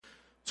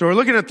So we're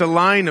looking at the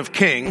line of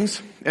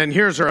kings, and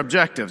here's our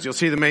objectives. You'll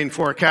see the main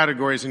four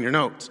categories in your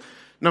notes.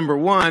 Number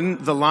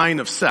one, the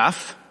line of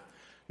Seth.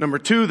 Number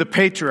two, the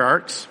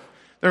patriarchs.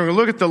 Then we're going to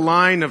look at the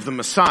line of the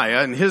Messiah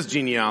and his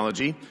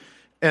genealogy,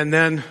 and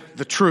then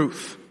the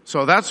truth.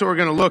 So that's what we're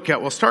going to look at.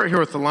 We'll start here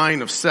with the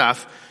line of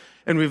Seth.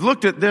 And we've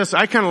looked at this.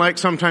 I kind of like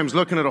sometimes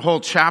looking at a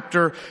whole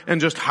chapter and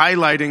just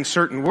highlighting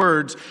certain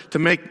words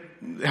to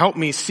help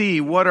me see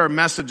what are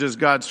messages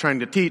God's trying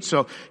to teach.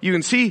 So you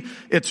can see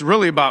it's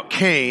really about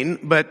Cain,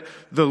 but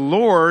the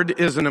Lord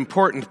is an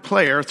important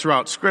player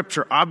throughout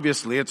Scripture.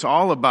 Obviously, it's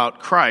all about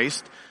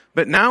Christ.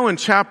 But now in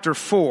chapter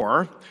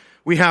 4,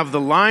 we have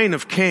the line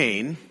of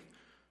Cain.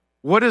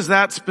 What is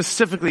that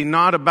specifically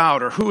not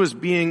about, or who is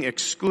being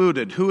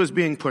excluded? Who is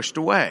being pushed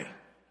away?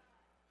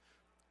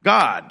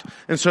 God.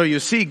 And so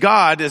you see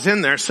God is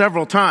in there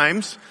several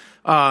times,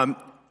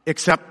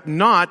 except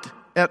not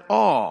at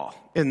all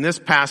in this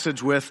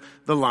passage with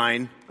the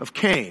line of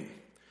Cain.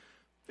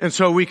 And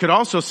so we could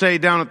also say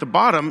down at the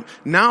bottom,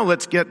 now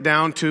let's get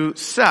down to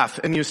Seth.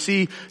 And you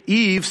see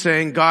Eve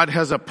saying, God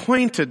has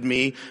appointed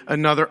me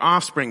another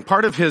offspring.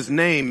 Part of his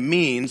name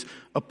means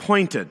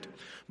appointed.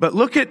 But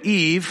look at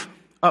Eve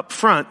up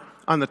front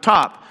on the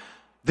top.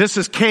 This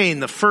is Cain,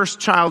 the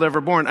first child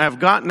ever born. I have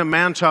gotten a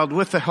man-child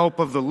with the help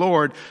of the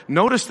Lord.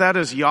 Notice that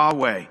is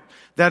Yahweh.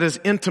 That is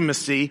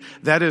intimacy.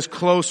 That is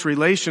close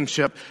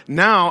relationship.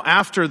 Now,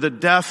 after the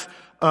death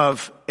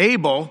of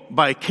Abel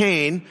by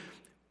Cain,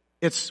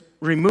 it's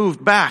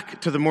removed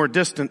back to the more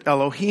distant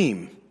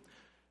Elohim.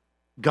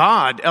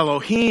 God,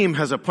 Elohim,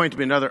 has appointed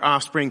me another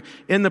offspring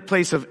in the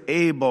place of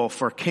Abel,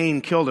 for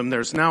Cain killed him.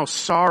 There's now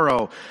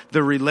sorrow.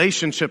 The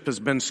relationship has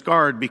been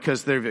scarred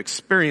because they've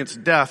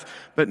experienced death.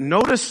 But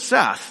notice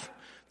Seth,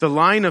 the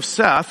line of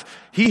Seth,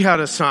 he had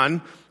a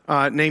son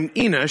named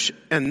Enosh,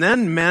 and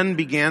then men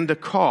began to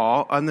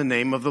call on the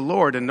name of the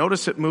Lord. And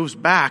notice it moves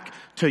back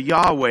to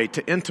Yahweh,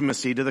 to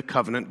intimacy, to the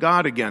covenant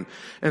God again.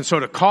 And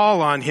so to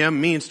call on him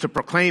means to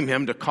proclaim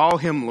him, to call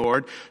him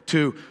Lord,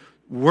 to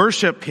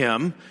worship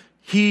him.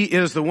 He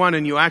is the one,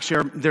 and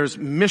there's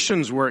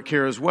missions work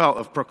here as well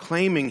of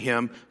proclaiming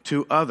him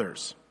to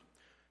others.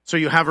 So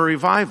you have a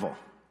revival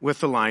with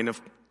the line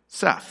of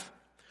Seth.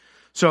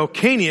 So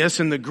Cainius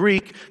in the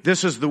Greek,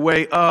 this is the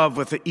way of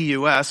with the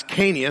EUS,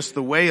 Cainius,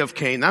 the way of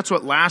Cain. That's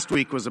what last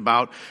week was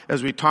about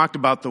as we talked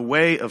about the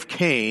way of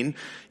Cain.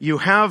 You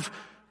have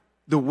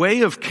the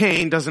way of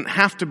Cain doesn't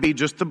have to be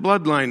just the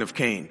bloodline of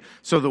Cain.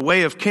 So the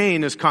way of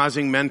Cain is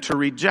causing men to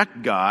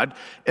reject God.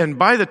 And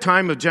by the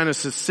time of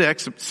Genesis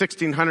 6,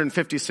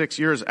 1656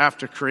 years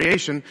after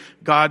creation,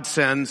 God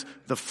sends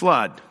the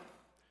flood.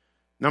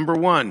 Number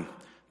one,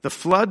 the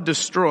flood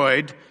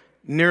destroyed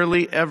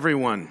nearly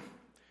everyone,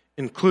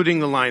 including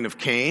the line of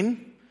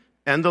Cain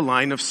and the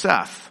line of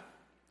Seth.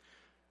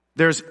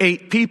 There's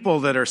 8 people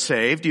that are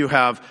saved. You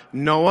have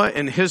Noah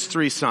and his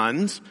 3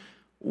 sons.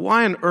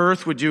 Why on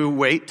earth would you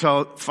wait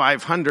till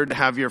 500 to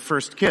have your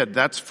first kid?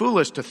 That's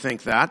foolish to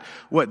think that.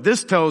 What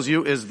this tells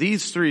you is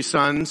these 3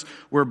 sons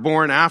were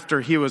born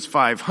after he was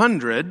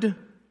 500.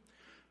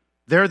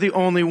 They're the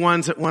only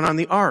ones that went on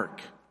the ark.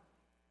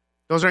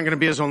 Those aren't going to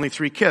be his only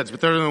 3 kids, but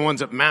they're the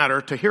ones that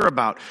matter to hear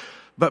about.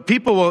 But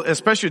people will,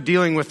 especially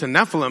dealing with the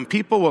Nephilim,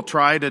 people will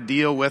try to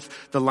deal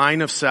with the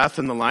line of Seth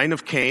and the line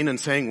of Cain and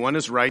saying one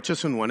is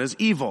righteous and one is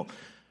evil.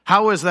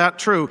 How is that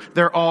true?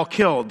 They're all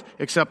killed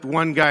except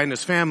one guy and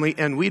his family,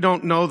 and we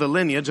don't know the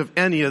lineage of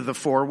any of the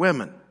 4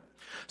 women.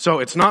 So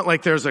it's not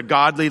like there's a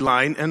godly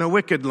line and a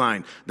wicked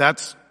line.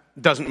 That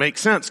doesn't make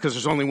sense because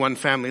there's only one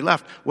family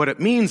left. What it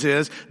means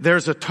is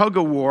there's a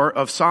tug-of-war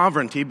of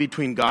sovereignty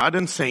between God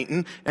and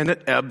Satan, and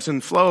it ebbs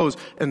and flows.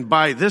 And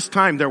by this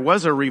time, there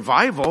was a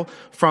revival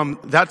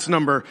that's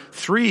number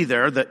 3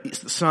 there, the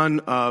son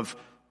of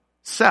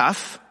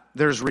Seth.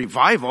 There's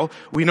revival.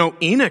 We know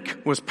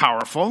Enoch was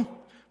powerful,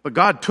 but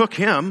God took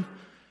him.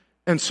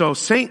 And so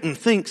Satan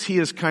thinks he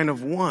is kind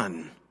of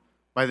one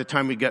by the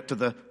time we get to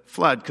the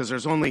flood, because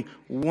there's only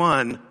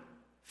one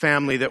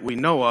family that we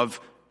know of.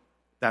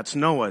 That's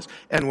Noah's.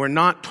 And we're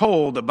not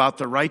told about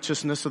the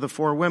righteousness of the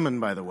 4 women,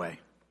 by the way.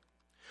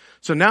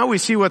 So now we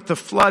see what the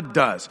flood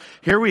does.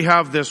 Here we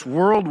have this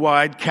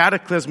worldwide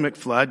cataclysmic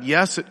flood.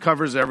 Yes, it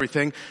covers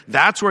everything.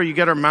 That's where you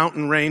get our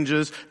mountain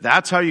ranges.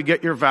 That's how you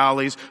get your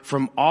valleys,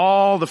 from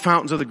all the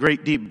fountains of the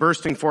great deep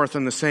bursting forth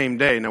in the same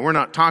day. Now, we're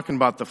not talking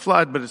about the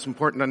flood, but it's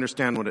important to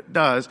understand what it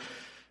does.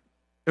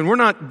 And we're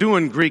not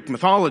doing Greek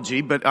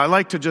mythology, but I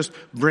like to just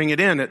bring it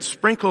in. It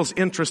sprinkles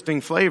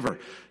interesting flavor.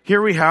 Here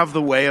we have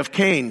the way of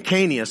Cain,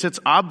 Cainius. It's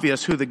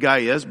obvious who the guy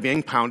is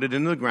being pounded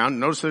into the ground.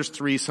 Notice there's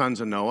 3 sons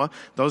of Noah.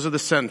 Those are the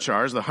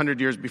Centaurs, the 100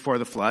 years before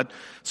the flood.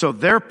 So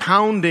they're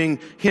pounding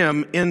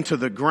him into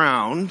the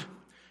ground,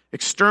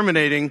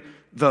 exterminating.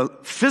 The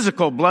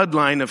physical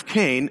bloodline of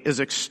Cain is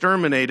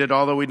exterminated,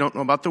 although we don't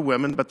know about the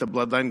women, but the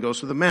bloodline goes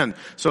to the men.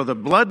 So the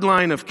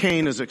bloodline of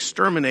Cain is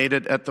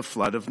exterminated at the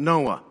flood of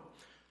Noah.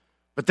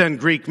 But then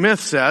Greek myth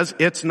says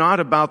it's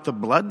not about the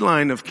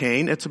bloodline of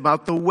Cain, it's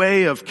about the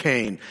way of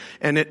Cain.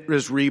 And it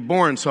is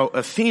reborn. So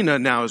Athena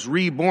now is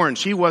reborn.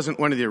 She wasn't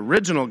one of the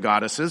original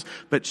goddesses,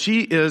 but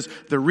she is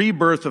the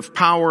rebirth of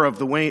power of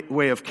the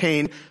way of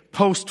Cain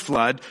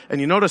post-flood. And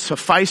you notice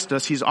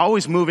Hephaestus, he's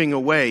always moving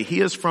away.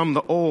 He is from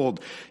the old.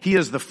 He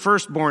is the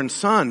firstborn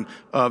son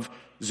of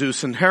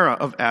Zeus and Hera,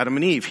 of Adam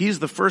and Eve. He's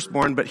the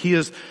firstborn, but he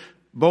is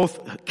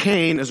both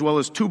Cain as well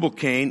as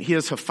Tubal-Cain. He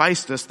is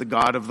Hephaestus, the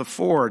god of the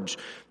forge.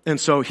 And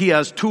so he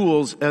has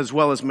tools as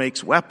well as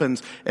makes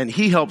weapons, and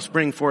he helps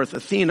bring forth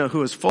Athena,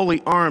 who is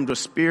fully armed with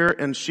spear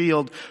and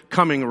shield,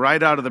 coming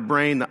right out of the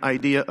brain, the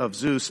idea of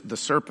Zeus, the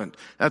serpent.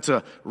 That's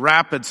a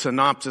rapid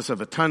synopsis of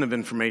a ton of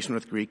information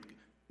with Greek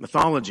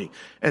mythology.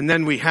 And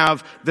then we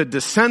have the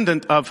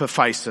descendant of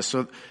Hephaestus.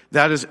 So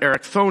that is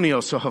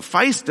Erichthonios. So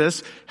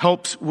Hephaestus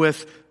helps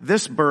with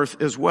this birth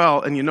as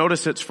well. And you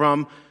notice it's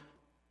from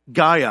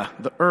Gaia,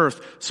 the earth.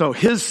 So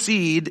his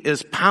seed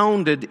is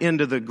pounded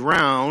into the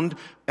ground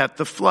at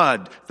the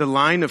flood. The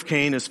line of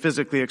Cain is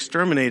physically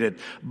exterminated.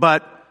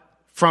 But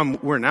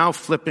we're now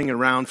flipping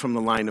around from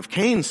the line of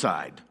Cain's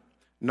side,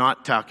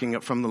 not talking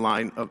it from the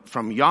line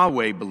from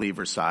Yahweh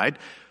believer side.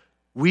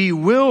 We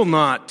will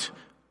not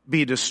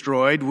be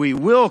destroyed. We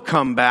will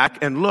come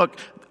back. And look,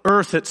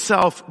 earth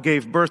itself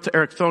gave birth to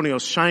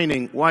Erichthonios,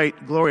 shining,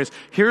 white, glorious.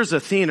 Here's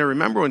Athena.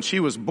 Remember when she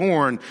was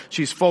born,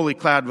 she's fully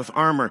clad with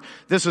armor.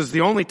 This is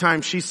the only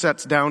time she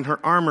sets down her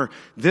armor.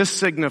 This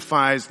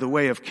signifies the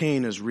way of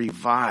Cain is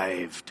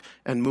revived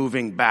and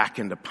moving back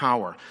into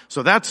power.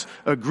 So that's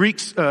a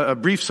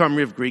brief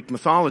summary of Greek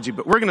mythology.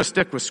 But we're going to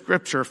stick with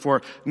Scripture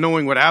for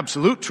knowing what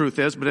absolute truth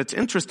is. But it's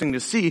interesting to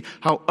see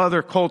how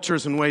other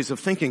cultures and ways of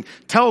thinking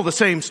tell the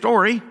same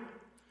story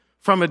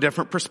from a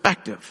different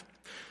perspective.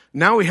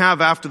 Now we have,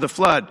 after the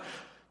flood,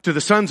 to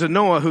the sons of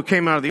Noah who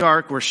came out of the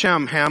ark were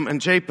Shem, Ham, and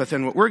Japheth.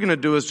 And what we're going to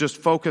do is just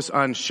focus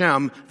on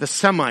Shem. The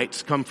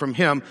Semites come from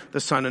him, the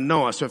son of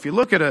Noah. So if you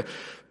look at a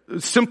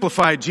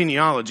simplified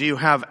genealogy, you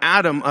have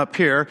Adam up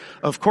here.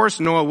 Of course,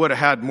 Noah would have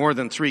had more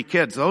than 3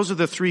 kids. Those are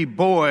the 3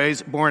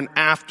 boys born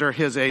after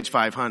his age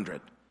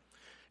 500.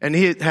 And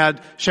he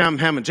had Shem,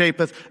 Ham, and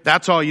Japheth.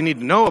 That's all you need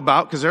to know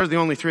about, because they're the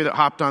only 3 that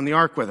hopped on the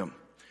ark with him.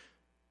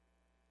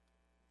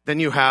 Then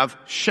you have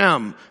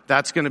Shem.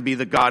 That's going to be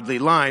the godly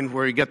line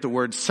where you get the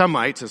word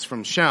Semites is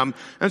from Shem.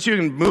 And so you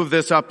can move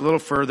this up a little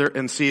further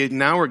and see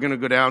now we're going to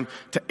go down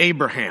to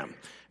Abraham.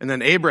 And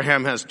then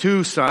Abraham has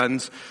 2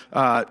 sons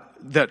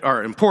that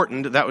are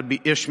important. That would be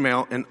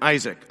Ishmael and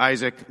Isaac.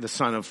 Isaac, the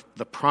son of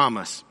the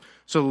promise.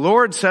 So the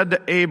Lord said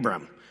to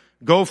Abram,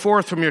 go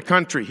forth from your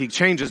country. He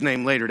changed his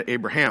name later to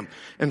Abraham.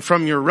 And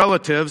from your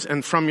relatives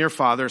and from your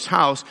father's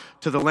house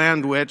to the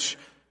land which,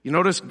 you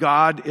notice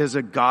God is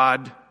a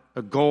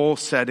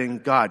goal-setting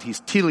God. He's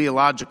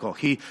teleological.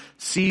 He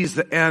sees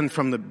the end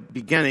from the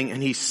beginning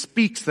and he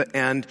speaks the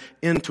end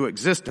into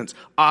existence.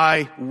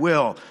 I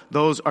will.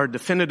 Those are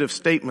definitive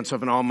statements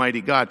of an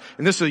almighty God.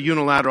 And this is a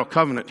unilateral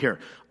covenant here.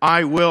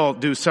 I will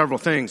do several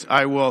things.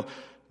 I will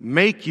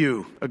make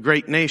you a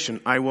great nation.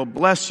 I will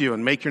bless you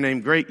and make your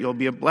name great. You'll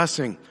be a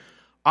blessing.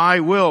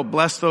 I will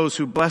bless those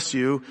who bless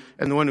you,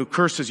 and the one who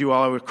curses you,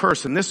 I will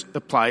curse. And this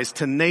applies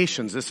to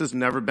nations. This has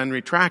never been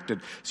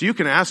retracted. So you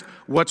can ask,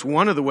 what's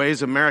one of the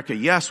ways America,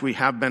 yes, we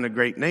have been a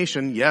great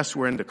nation. Yes,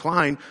 we're in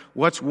decline.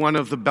 What's one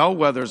of the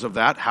bellwethers of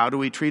that? How do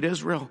we treat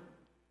Israel?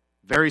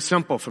 Very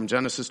simple from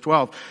Genesis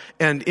 12.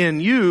 And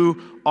in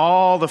you,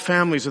 all the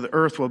families of the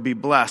earth will be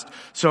blessed.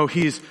 So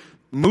he's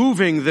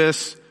moving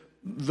this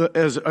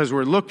as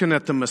we're looking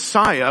at the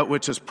Messiah,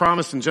 which is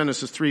promised in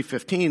Genesis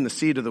 3:15, the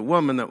seed of the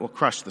woman that will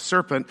crush the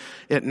serpent,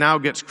 it now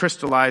gets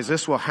crystallized.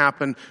 This will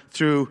happen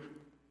through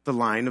the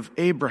line of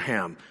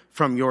Abraham.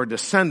 From your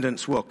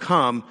descendants will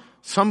come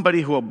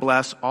somebody who will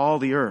bless all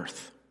the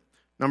earth.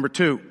 Number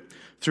 2,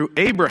 through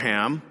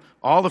Abraham,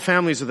 all the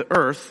families of the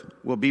earth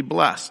will be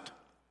blessed.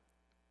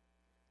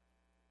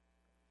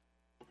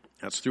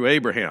 That's through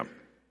Abraham.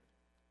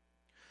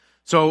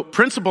 So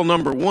principle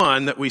number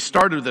 1 that we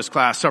started this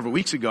class several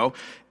weeks ago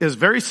is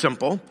very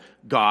simple.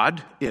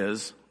 God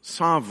is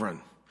sovereign.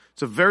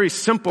 It's a very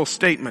simple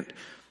statement.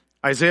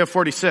 Isaiah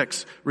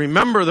 46,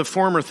 remember the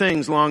former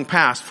things long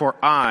past, for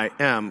I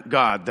am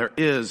God. There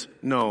is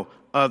no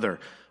other.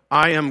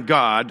 I am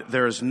God.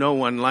 There is no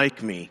one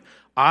like me.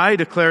 I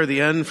declare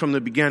the end from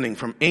the beginning,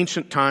 from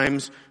ancient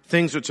times,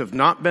 things which have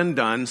not been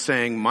done,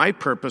 saying my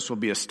purpose will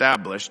be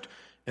established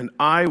and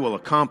I will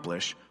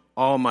accomplish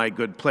all my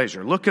good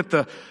pleasure. Look at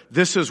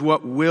this is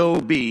what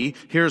will be.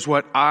 Here's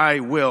what I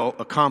will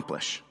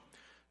accomplish.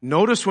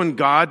 Notice when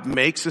God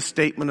makes a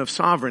statement of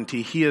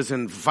sovereignty, he is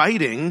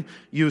inviting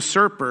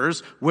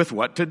usurpers with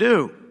what to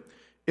do.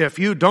 If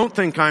you don't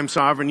think I'm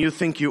sovereign, you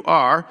think you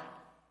are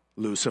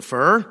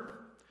Lucifer.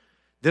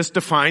 This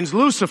defines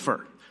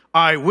Lucifer.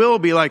 I will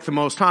be like the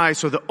Most High.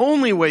 So the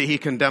only way he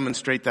can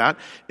demonstrate that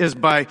is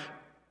by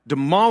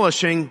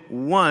demolishing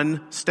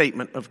one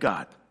statement of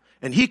God.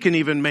 And he can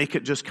even make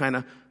it just kind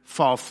of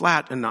fall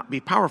flat and not be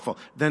powerful.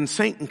 Then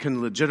Satan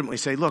can legitimately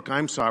say, look,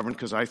 I'm sovereign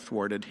because I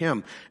thwarted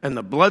him. And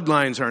the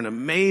bloodlines are an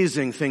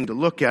amazing thing to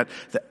look at,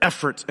 the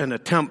efforts and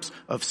attempts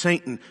of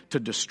Satan to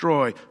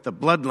destroy the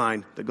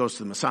bloodline that goes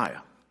to the Messiah.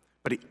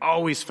 But he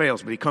always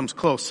fails, but he comes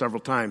close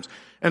several times.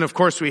 And of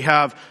course we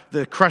have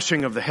the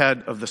crushing of the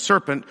head of the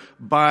serpent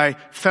by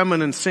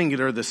feminine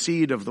singular, the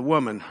seed of the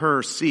woman,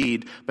 her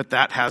seed, but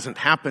that hasn't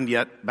happened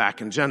yet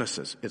back in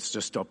Genesis. It's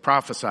just still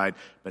prophesied.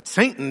 But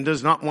Satan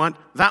does not want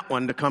that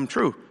one to come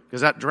true, because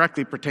that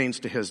directly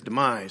pertains to his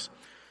demise.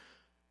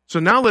 So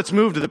now let's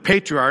move to the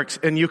patriarchs,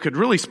 and you could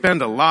really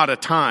spend a lot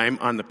of time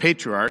on the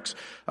patriarchs.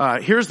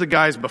 Here's the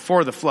guys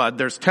before the flood.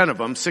 There's 10 of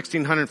them,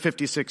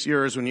 1,656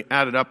 years when you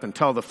add it up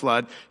until the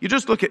flood. You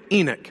just look at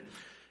Enoch.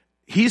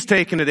 He's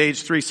taken at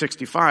age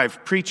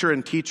 365, preacher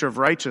and teacher of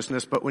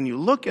righteousness. But when you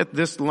look at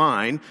this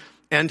line,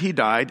 and he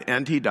died,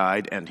 and he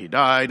died, and he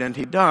died, and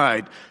he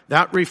died,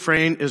 that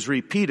refrain is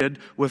repeated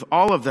with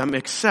all of them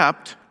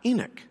except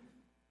Enoch.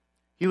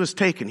 He was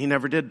taken. He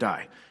never did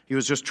die. He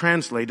was just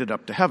translated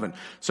up to heaven.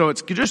 So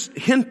it's just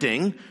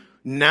hinting,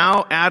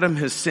 now Adam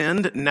has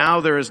sinned.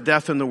 Now there is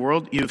death in the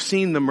world. You've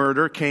seen the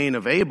murder, Cain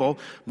of Abel.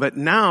 But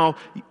now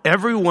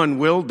everyone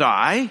will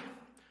die.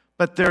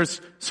 But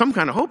there's some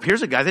kind of hope.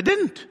 Here's a guy that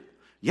didn't.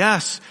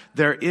 Yes,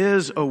 there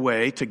is a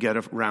way to get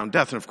around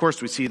death. And of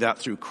course we see that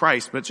through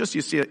Christ. But it's just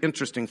you see an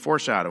interesting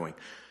foreshadowing.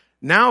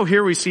 Now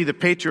here we see the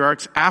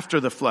patriarchs after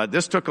the flood.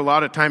 This took a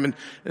lot of time, and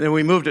then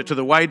we moved it to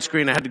the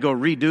widescreen. I had to go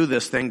redo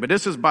this thing, but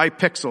this is by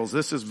pixels.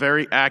 This is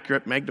very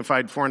accurate,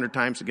 magnified 400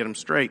 times to get them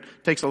straight.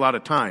 It takes a lot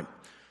of time.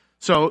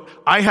 So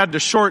I had to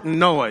shorten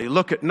Noah. You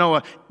look at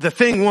Noah, the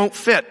thing won't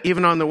fit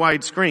even on the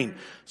widescreen.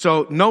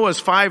 So Noah's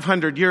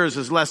 500 years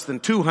is less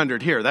than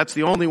 200 here. That's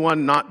the only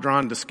one not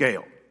drawn to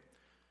scale.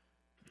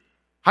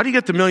 How do you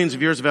get the millions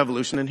of years of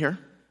evolution in here?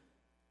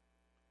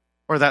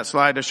 Or that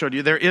slide I showed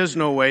you, there is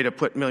no way to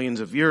put millions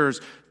of years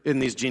in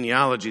these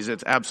genealogies.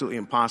 It's absolutely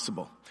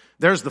impossible.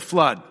 There's the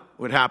flood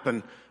would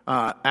happen.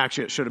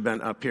 Actually, it should have been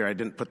up here. I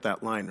didn't put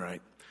that line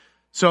right.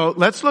 So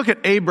let's look at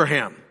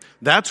Abraham.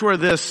 That's where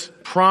this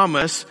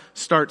promise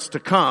starts to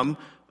come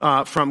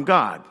from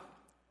God.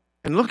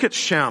 And look at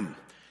Shem.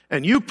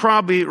 And you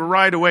probably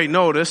right away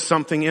notice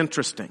something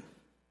interesting.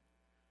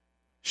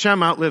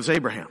 Shem outlives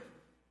Abraham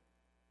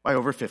by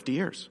over 50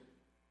 years.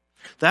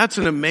 That's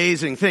an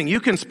amazing thing.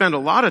 You can spend a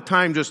lot of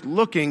time just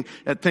looking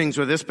at things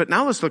with this, but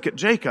now let's look at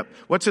Jacob.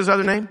 What's his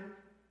other name?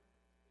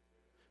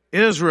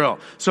 Israel.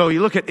 So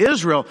you look at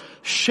Israel,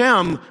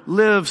 Shem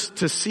lives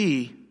to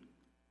see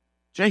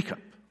Jacob.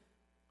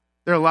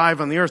 They're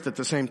alive on the earth at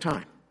the same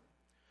time.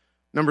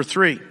 Number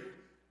 3,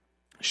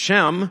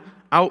 Shem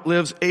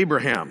outlives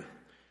Abraham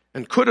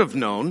and could have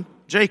known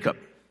Jacob.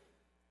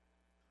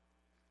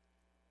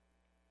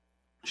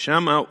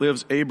 Shem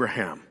outlives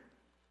Abraham.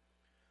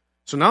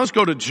 So now let's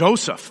go to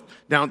Joseph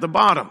down at the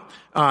bottom.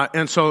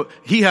 And so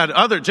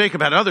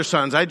Jacob had other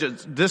sons.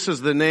 This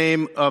is the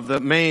name of the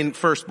main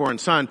firstborn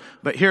son.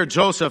 But here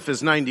Joseph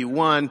is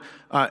 91.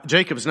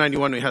 Jacob is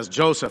 91 when he has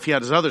Joseph. He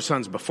had his other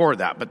sons before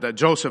that, but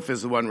Joseph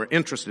is the one we're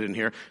interested in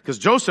here. Because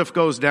Joseph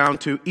goes down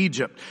to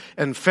Egypt.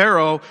 And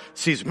Pharaoh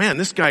sees, man,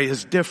 this guy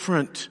is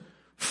different.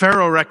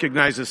 Pharaoh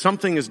recognizes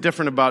something is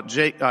different about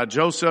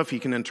Joseph. He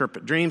can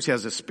interpret dreams. He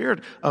has a spirit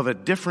of a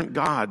different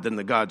God than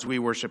the gods we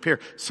worship here.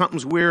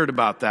 Something's weird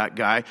about that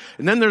guy.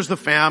 And then there's the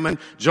famine.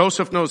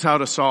 Joseph knows how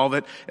to solve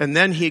it. And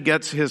then he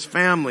gets his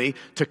family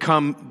to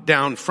come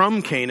down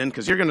from Canaan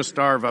because you're going to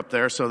starve up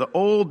there. So the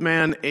old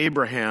man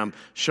Abraham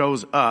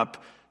shows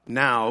up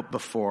now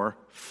before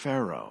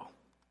Pharaoh.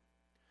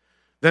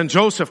 Then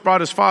Joseph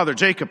brought his father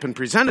Jacob and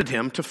presented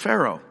him to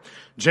Pharaoh.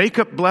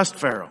 Jacob blessed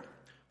Pharaoh.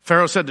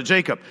 Pharaoh said to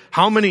Jacob,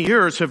 how many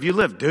years have you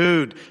lived?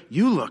 Dude,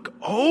 you look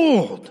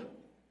old.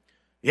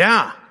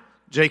 Yeah,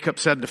 Jacob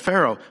said to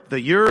Pharaoh, the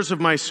years of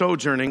my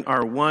sojourning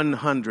are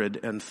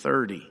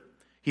 130.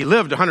 He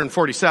lived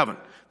 147.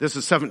 This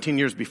is 17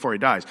 years before he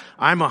dies.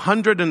 I'm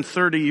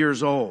 130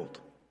 years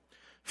old.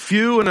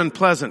 Few and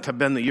unpleasant have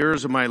been the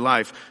years of my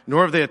life,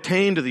 nor have they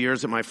attained to the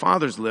years that my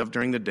fathers lived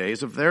during the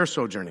days of their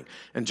sojourning.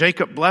 And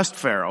Jacob blessed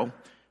Pharaoh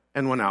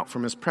and went out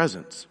from his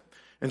presence.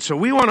 And so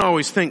we want to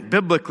always think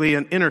biblically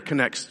and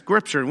interconnect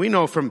Scripture. And we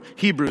know from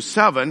Hebrews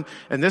 7,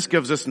 and this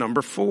gives us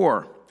number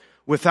 4.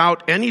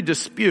 Without any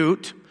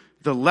dispute,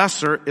 the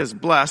lesser is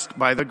blessed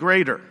by the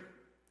greater.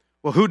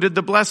 Well, who did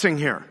the blessing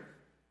here?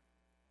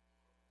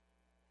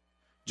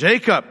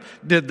 Jacob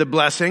did the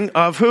blessing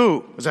of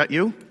who? Was that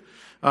you?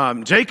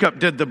 Jacob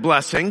did the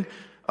blessing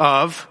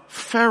of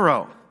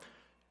Pharaoh.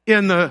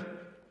 In the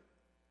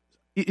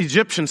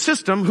Egyptian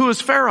system, who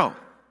is Pharaoh?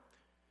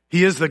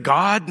 He is the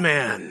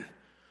God-man.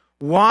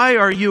 Why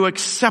are you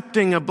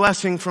accepting a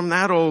blessing from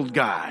that old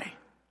guy?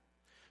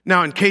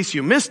 Now, in case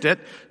you missed it,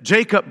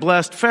 Jacob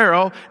blessed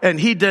Pharaoh, and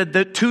he did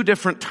that 2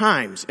 different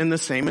times in the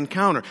same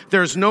encounter.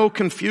 There's no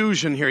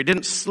confusion here. He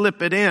didn't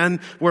slip it in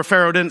where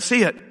Pharaoh didn't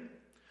see it.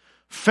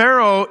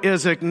 Pharaoh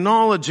is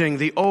acknowledging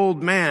the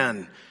old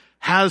man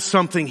has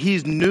something. He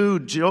knew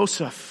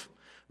Joseph.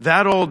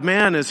 That old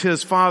man is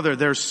his father.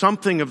 There's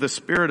something of the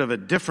spirit of a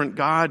different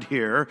God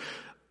here.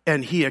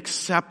 And he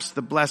accepts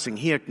the blessing.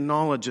 He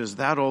acknowledges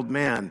that old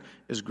man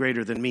is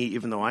greater than me,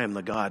 even though I am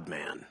the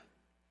God-man.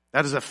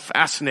 That is a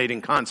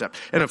fascinating concept.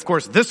 And of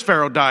course, this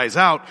Pharaoh dies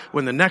out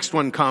when the next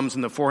one comes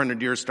and the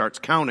 400 years starts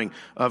counting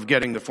of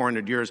getting the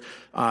 400 years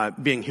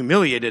being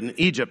humiliated in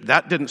Egypt.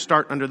 That didn't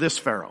start under this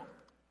Pharaoh.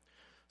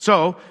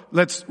 So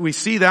we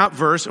see that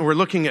verse, and we're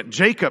looking at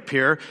Jacob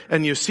here,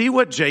 and you see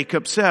what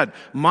Jacob said.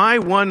 My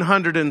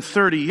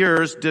 130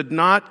 years did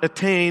not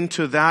attain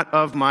to that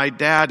of my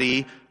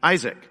daddy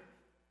Isaac.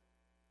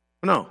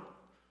 No.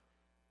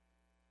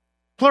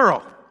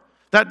 Plural.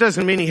 That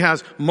doesn't mean he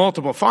has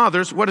multiple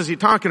fathers. What is he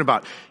talking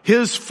about?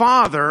 His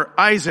father,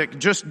 Isaac,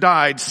 just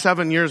died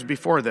 7 years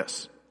before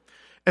this.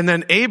 And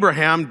then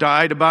Abraham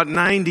died about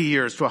 90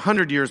 years to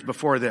 100 years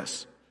before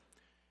this.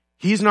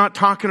 He's not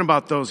talking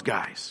about those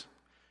guys.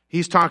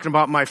 He's talking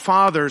about my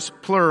fathers,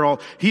 plural.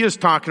 He is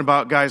talking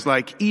about guys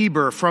like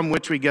Eber, from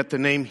which we get the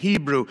name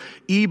Hebrew.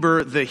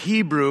 Eber, the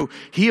Hebrew,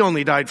 he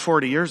only died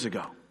 40 years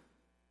ago.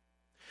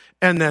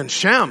 And then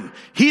Shem,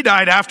 he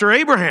died after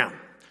Abraham.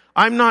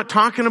 I'm not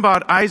talking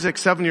about Isaac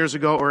 7 years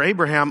ago or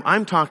Abraham.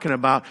 I'm talking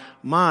about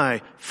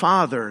my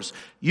fathers.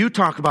 You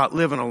talk about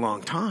living a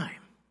long time.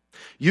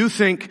 You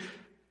think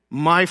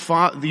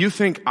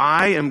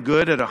I am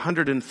good at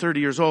 130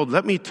 years old?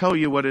 Let me tell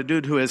you what a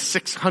dude who is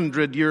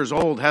 600 years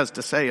old has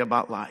to say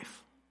about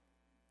life.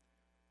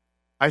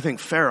 I think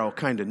Pharaoh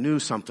kind of knew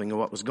something of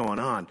what was going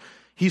on.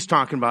 He's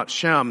talking about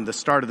Shem, the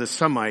start of the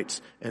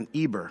Semites, and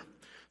Eber.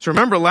 So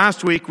remember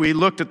last week we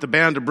looked at the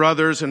band of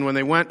brothers, and when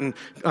they went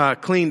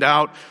and cleaned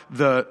out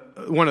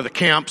one of the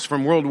camps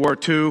from World War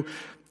II,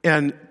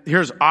 and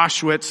here's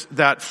Auschwitz,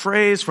 that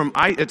phrase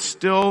it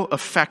still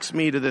affects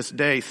me to this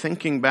day,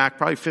 thinking back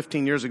probably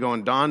 15 years ago,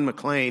 and Don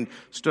McLean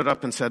stood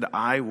up and said,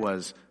 I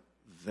was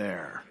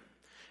there.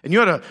 And you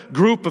had a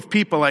group of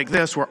people like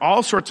this where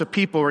all sorts of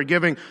people were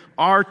giving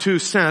our 2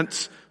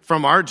 cents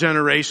from our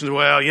generations.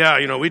 Well,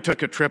 yeah, we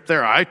took a trip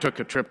there, I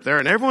took a trip there,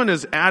 and everyone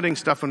is adding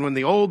stuff. And when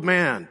the old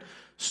man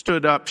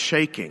stood up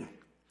shaking,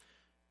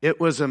 it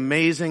was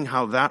amazing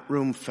how that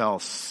room fell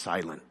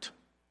silent.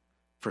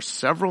 For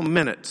several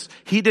minutes,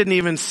 he didn't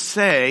even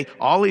say,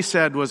 all he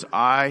said was,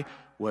 I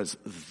was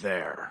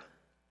there.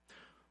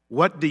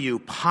 What do you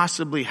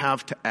possibly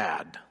have to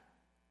add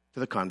to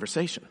the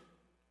conversation?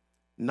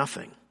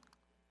 Nothing.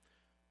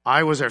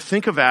 I was there.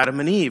 Think of Adam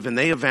and Eve, and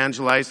they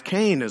evangelized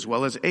Cain as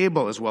well as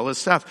Abel, as well as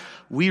Seth.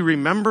 We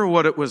remember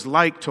what it was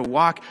like to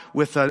walk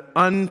with an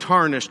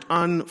untarnished,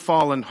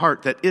 unfallen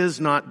heart that is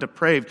not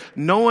depraved.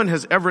 No one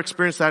has ever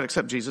experienced that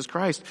except Jesus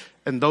Christ,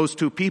 and those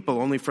 2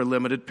 people only for a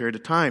limited period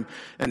of time.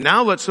 And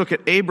now let's look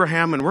at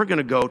Abraham, and we're going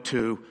to go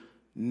to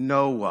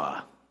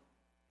Noah.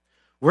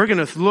 We're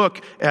going to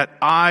look at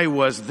I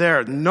was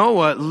there.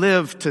 Noah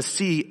lived to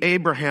see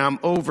Abraham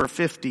over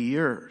 50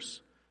 years.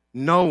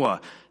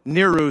 Noah,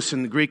 Nerus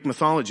in the Greek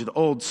mythology, the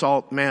old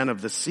salt man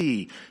of the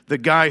sea, the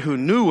guy who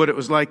knew what it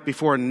was like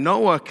before.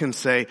 Noah can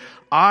say,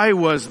 I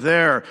was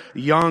there,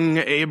 young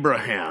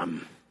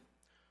Abraham,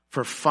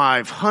 for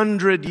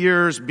 500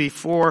 years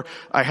before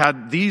I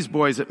had these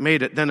boys that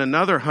made it, then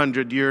another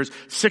 100 years,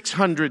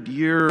 600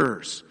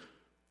 years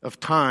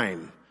of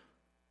time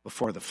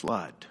before the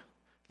flood.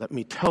 Let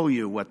me tell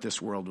you what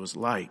this world was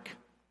like.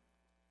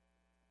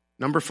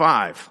 Number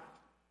 5.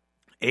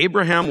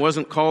 Abraham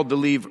wasn't called to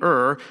leave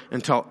Ur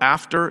until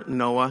after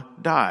Noah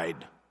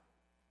died.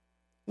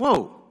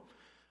 Whoa.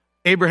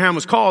 Abraham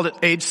was called at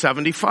age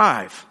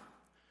 75.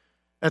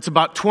 That's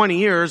about 20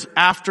 years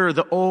after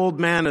the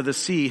old man of the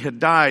sea had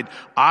died.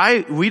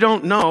 We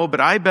don't know, but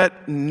I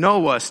bet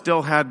Noah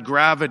still had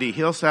gravity.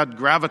 He also had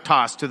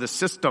gravitas to the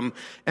system,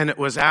 and it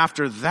was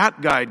after that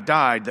guy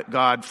died that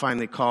God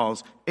finally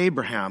calls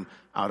Abraham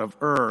out of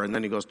Ur, and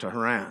then he goes to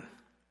Haran.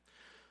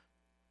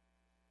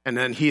 And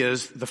then he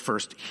is the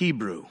first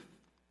Hebrew,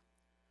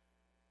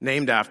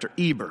 named after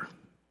Eber,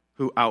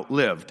 who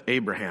outlived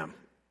Abraham,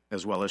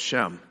 as well as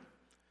Shem.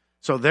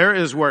 So there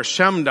is where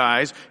Shem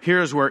dies,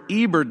 here's where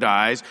Eber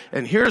dies,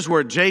 and here's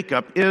where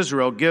Jacob,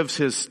 Israel, gives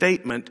his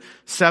statement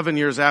 7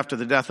 years after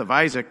the death of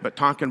Isaac, but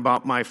talking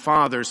about my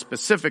father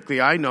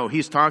specifically, I know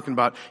he's talking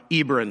about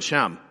Eber and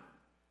Shem.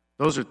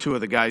 Those are 2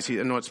 of the guys,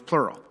 I know it's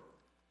plural.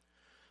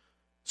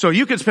 So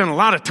you could spend a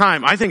lot of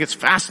time. I think it's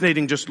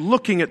fascinating just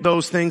looking at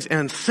those things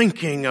and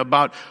thinking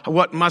about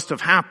what must have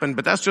happened,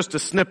 but that's just a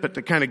snippet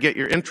to kind of get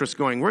your interest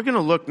going. We're going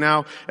to look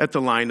now at the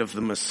line of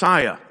the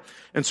Messiah.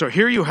 And so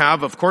here you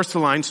have, of course, the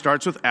line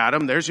starts with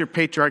Adam. There's your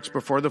patriarchs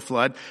before the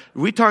flood.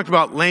 We talked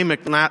about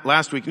Lamech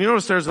last week. And you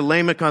notice there's a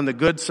Lamech on the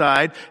good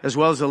side as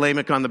well as a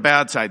Lamech on the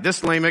bad side.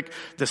 This Lamech,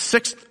 the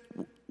 6th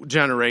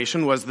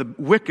generation, was the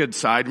wicked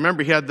side.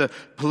 Remember, he had the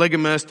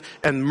polygamist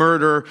and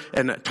murder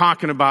and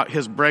talking about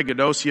his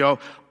braggadocio.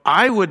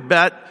 I would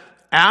bet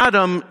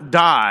Adam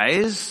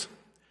dies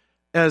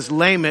as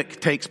Lamech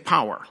takes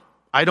power.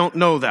 I don't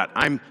know that.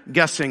 I'm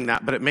guessing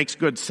that, but it makes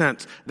good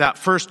sense. That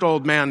first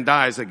old man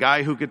dies, the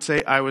guy who could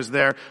say, I was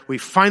there. We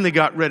finally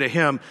got rid of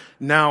him.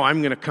 Now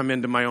I'm going to come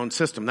into my own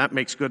system. That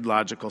makes good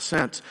logical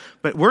sense.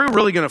 But we're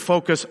really going to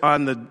focus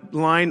on the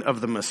line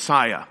of the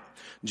Messiah,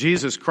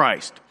 Jesus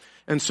Christ.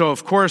 And so,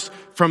 of course,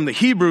 from the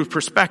Hebrew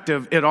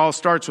perspective, it all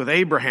starts with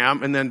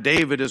Abraham, and then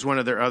David is one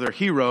of their other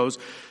heroes.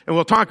 And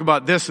we'll talk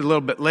about this a little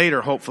bit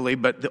later, hopefully.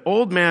 But the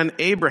old man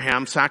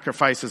Abraham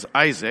sacrifices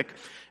Isaac,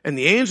 and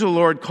the angel of the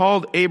Lord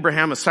called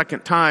Abraham a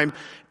second time,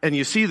 and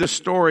you see the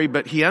story,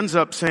 but he ends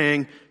up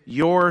saying,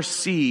 your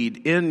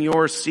seed, in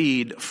your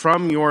seed,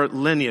 from your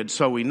lineage.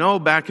 So we know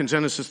back in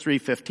Genesis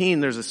 3:15,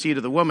 there's a seed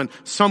of the woman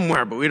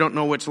somewhere, but we don't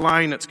know which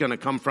line it's going to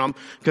come from,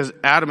 because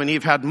Adam and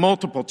Eve had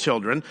multiple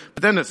children.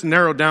 But then it's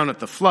narrowed down at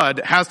the flood.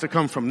 It has to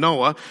come from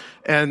Noah,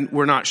 and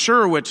we're not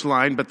sure which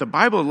line, but the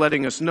Bible is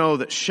letting us know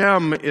that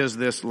Shem is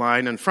this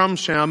line, and from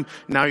Shem,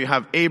 now you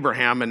have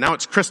Abraham, and now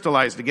it's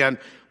crystallized again.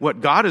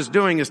 What God is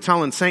doing is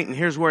telling Satan,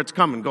 here's where it's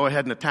coming. Go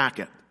ahead and attack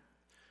it.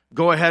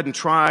 Go ahead and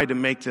try to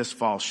make this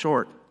fall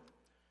short.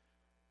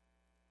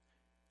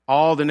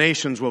 All the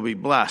nations will be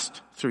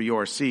blessed through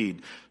your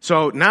seed.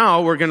 So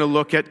now we're going to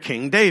look at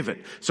King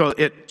David. So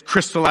it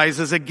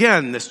crystallizes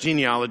again this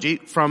genealogy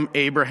from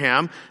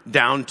Abraham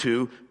down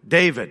to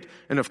David.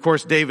 And of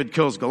course, David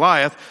kills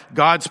Goliath.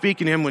 God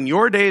speaking to him, when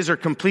your days are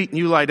complete and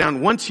you lie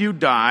down, once you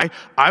die,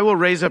 I will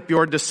raise up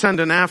your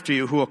descendant after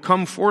you who will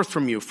come forth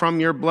from you, from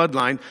your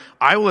bloodline.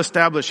 I will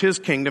establish his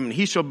kingdom and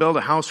he shall build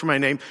a house for my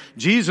name.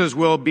 Jesus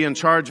will be in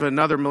charge of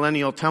another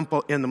millennial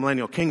temple in the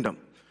millennial kingdom.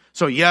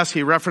 So yes,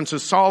 he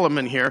references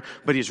Solomon here,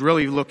 but he's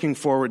really looking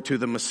forward to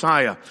the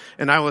Messiah.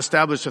 And I will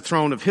establish the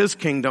throne of his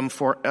kingdom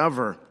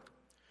forever.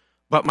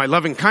 But my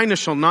loving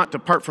kindness shall not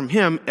depart from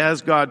him,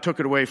 as God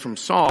took it away from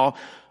Saul,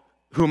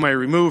 whom I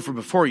removed from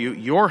before you.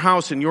 Your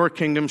house and your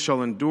kingdom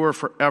shall endure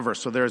forever.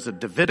 So there's a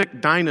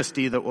Davidic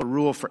dynasty that will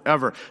rule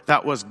forever.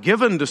 That was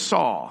given to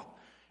Saul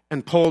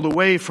and pulled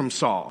away from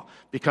Saul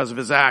because of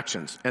his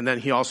actions. And then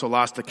he also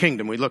lost the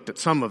kingdom. We looked at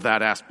some of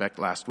that aspect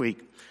last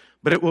week.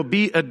 But it will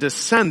be a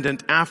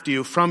descendant after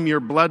you from your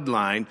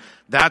bloodline.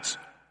 That's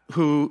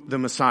who the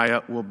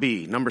Messiah will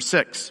be. Number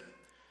 6,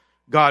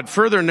 God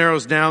further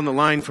narrows down the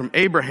line from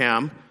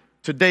Abraham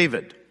to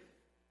David.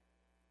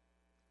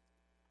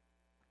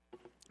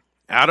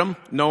 Adam,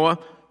 Noah,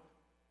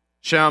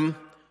 Shem,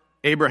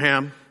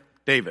 Abraham,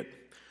 David.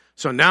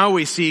 So now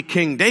we see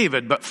King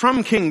David, but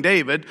from King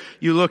David,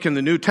 you look in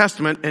the New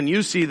Testament and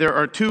you see there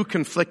are two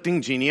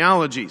conflicting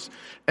genealogies,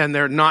 and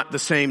they're not the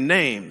same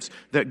names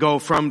that go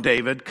from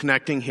David,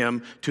 connecting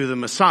him to the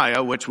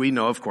Messiah, which we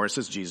know, of course,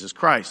 is Jesus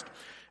Christ.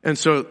 And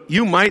so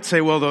you might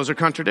say, well, those are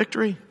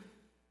contradictory.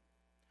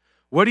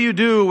 What do you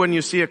do when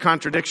you see a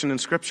contradiction in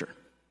Scripture?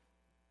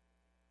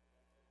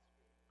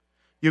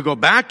 You go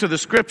back to the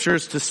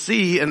Scriptures to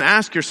see and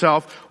ask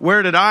yourself,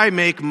 where did I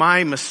make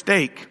my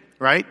mistake?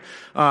 Right?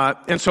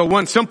 And so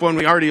one simple one,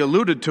 we already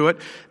alluded to it.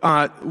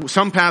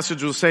 Some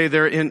passages will say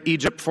they're in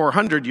Egypt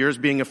 400 years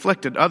being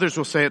afflicted. Others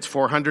will say it's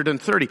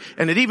 430.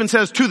 And it even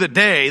says to the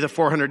day, the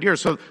 400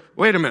 years. So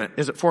wait a minute.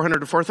 Is it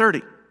 400 or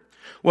 430?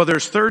 Well,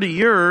 there's 30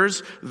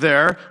 years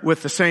there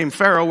with the same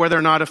Pharaoh where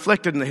they're not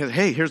afflicted. And they say,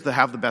 hey, here's the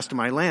have the best of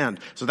my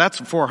land. So that's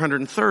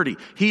 430.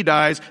 He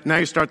dies. Now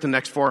you start the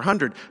next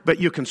 400.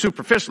 But you can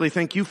superficially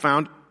think you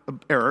found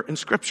an error in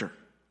Scripture.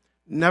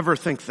 Never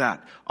think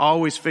that.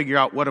 Always figure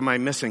out, what am I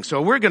missing?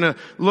 So we're going to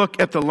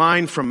look at the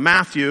line from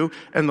Matthew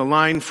and the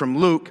line from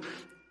Luke,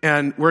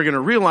 and we're going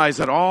to realize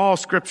that all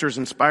Scripture is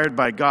inspired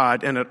by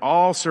God, and it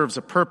all serves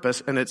a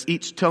purpose, and it's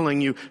each telling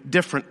you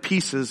different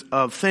pieces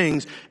of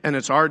things, and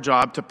it's our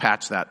job to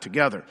patch that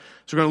together.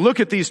 So we're going to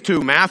look at these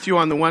two, Matthew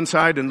on the one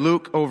side and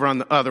Luke over on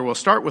the other. We'll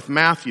start with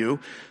Matthew.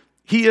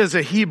 He is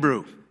a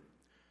Hebrew.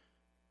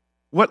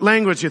 What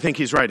language do you think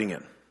he's writing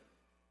in?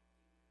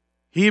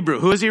 Hebrew.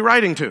 Who is he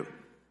writing to?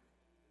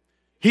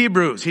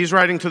 Hebrews. He's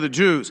writing to the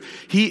Jews.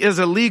 He is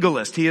a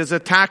legalist. He is a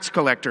tax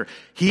collector.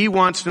 He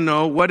wants to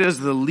know what is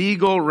the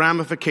legal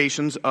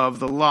ramifications of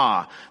the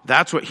law.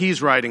 That's what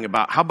he's writing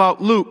about. How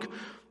about Luke?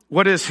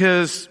 What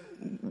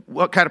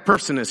kind of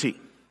person is he?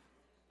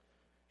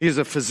 He's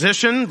a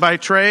physician by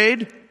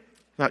trade.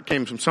 That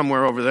came from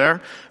somewhere over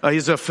there.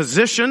 He's a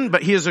physician,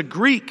 but he is a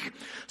Greek.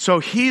 So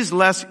he's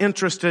less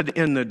interested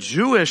in the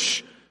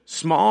Jewish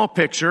small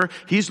picture.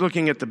 He's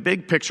looking at the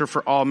big picture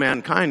for all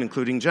mankind,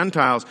 including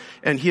Gentiles,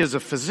 and he is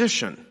a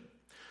physician.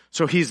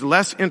 So he's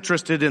less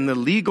interested in the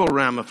legal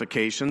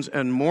ramifications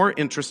and more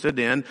interested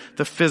in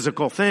the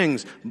physical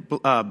things,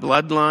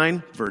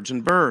 bloodline, virgin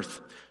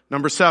birth.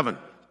 Number 7,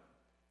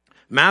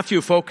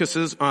 Matthew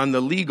focuses on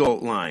the legal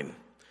line,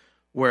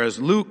 whereas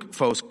Luke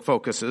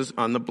focuses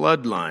on the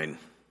bloodline.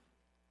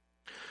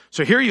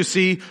 So here you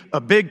see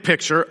a big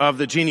picture of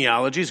the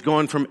genealogies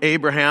going from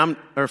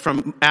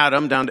from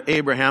Adam down to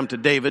Abraham to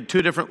David,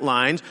 two different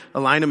lines, a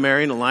line of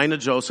Mary and a line of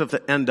Joseph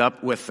that end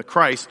up with the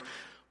Christ.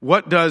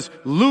 What does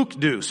Luke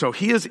do? So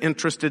he is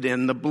interested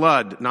in the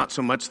blood, not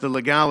so much the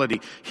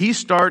legality. He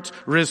starts,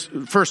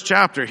 first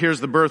chapter, here's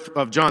the birth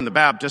of John the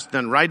Baptist,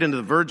 then right into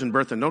the virgin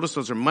birth. And notice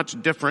those are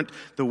much different,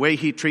 the way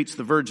he treats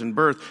the virgin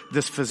birth.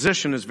 This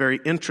physician is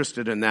very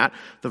interested in that.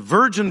 The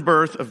virgin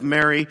birth of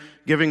Mary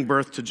giving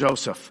birth to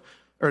Joseph.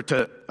 Or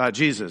to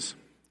Jesus.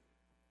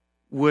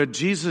 Would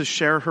Jesus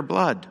share her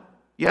blood?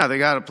 Yeah, they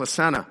got a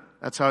placenta.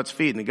 That's how it's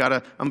feeding. They got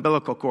an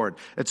umbilical cord.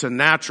 It's a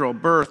natural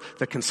birth.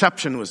 The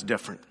conception was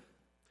different.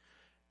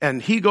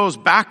 And he goes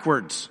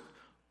backwards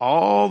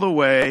all the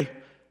way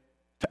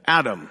to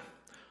Adam.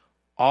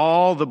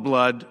 All the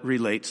blood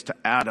relates to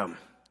Adam.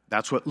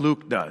 That's what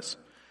Luke does.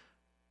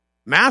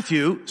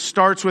 Matthew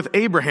starts with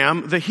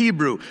Abraham, the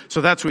Hebrew.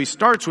 So that's who he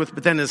starts with,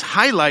 but then his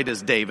highlight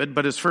is David,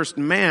 but his first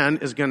man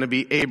is going to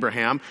be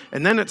Abraham.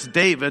 And then it's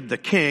David, the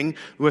king,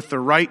 with the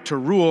right to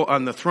rule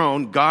on the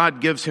throne.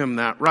 God gives him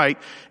that right.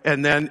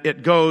 And then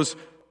it goes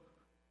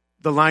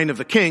the line of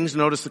the kings.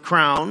 Notice the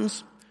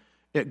crowns.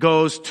 It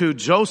goes to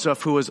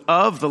Joseph, who is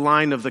of the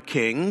line of the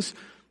kings,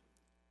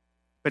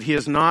 but he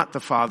is not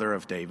the father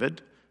of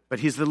David, but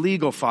he's the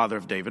legal father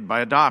of David by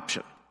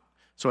adoption.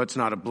 So it's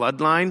not a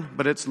bloodline,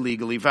 but it's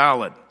legally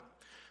valid.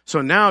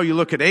 So now you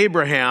look at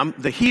Abraham,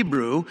 the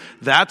Hebrew,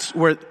 that's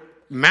where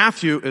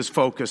Matthew is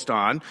focused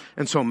on.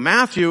 And so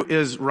Matthew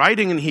is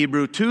writing in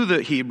Hebrew to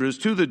the Hebrews,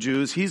 to the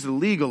Jews. He's the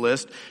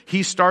legalist.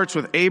 He starts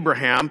with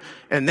Abraham,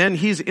 and then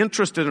he's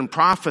interested in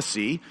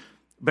prophecy,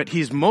 but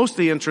he's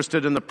mostly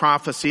interested in the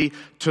prophecy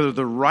to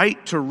the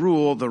right to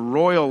rule the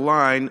royal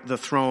line, the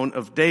throne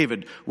of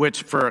David,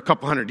 which for a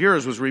couple hundred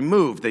years was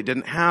removed. They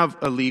didn't have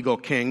a legal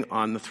king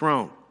on the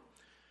throne.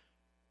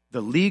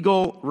 The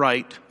legal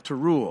right to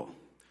rule.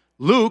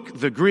 Luke,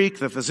 the Greek,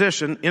 the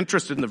physician,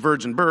 interested in the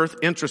virgin birth,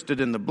 interested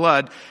in the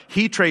blood,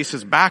 he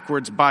traces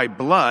backwards by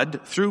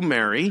blood through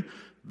Mary,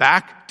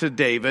 back to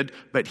David,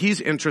 but he's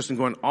interested in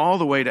going all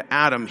the way to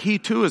Adam. He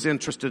too is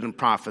interested in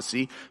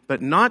prophecy,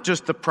 but not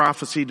just the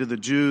prophecy to the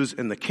Jews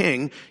and the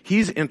king.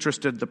 He's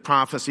interested in the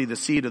prophecy, the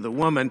seed of the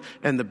woman,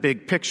 and the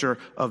big picture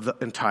of the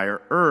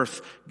entire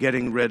earth,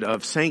 getting rid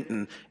of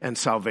Satan and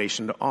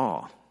salvation to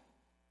all.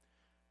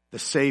 The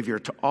Savior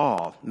to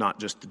all, not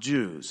just the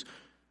Jews.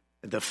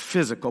 The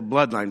physical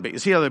bloodline. But you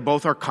see how they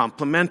both are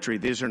complementary.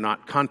 These are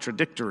not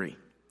contradictory.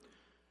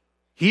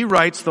 He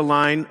writes the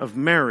line of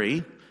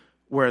Mary,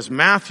 whereas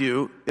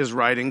Matthew is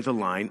writing the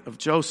line of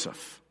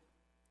Joseph.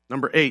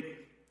 Number 8.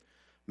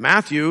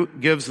 Matthew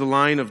gives the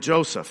line of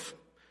Joseph.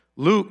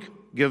 Luke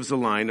gives the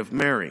line of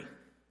Mary.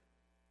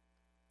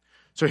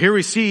 So here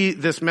we see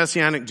this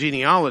messianic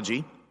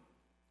genealogy.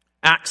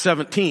 Acts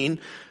 17,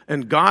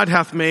 and God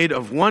hath made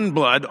of one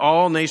blood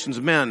all nations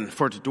of men,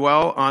 for to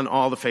dwell on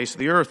all the face of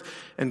the earth.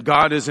 And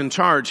God is in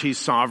charge. He's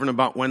sovereign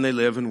about when they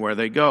live and where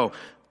they go.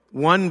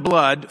 One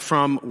blood,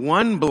 from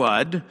one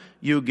blood,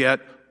 you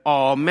get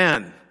all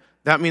men.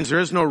 That means there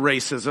is no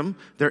racism.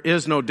 There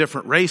is no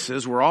different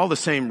races. We're all the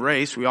same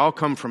race. We all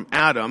come from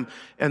Adam.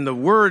 And the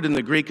word in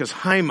the Greek is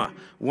haima,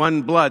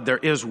 one blood. There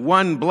is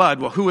one blood.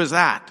 Well, who is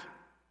that?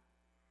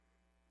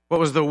 What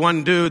was the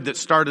one dude that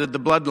started the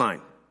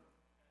bloodline?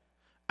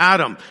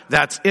 Adam.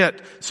 That's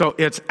it. So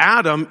it's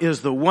Adam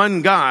is the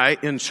one guy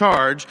in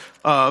charge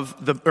of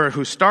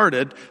who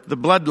started the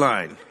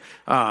bloodline,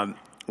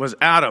 was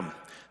Adam.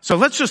 So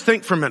let's just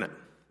think for a minute.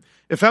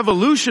 If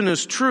evolution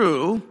is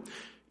true,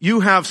 you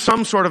have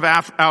some sort of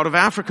out of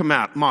Africa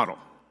model.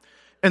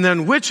 And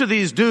then which of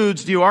these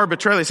dudes do you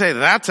arbitrarily say,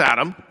 that's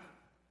Adam?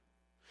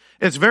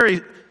 It's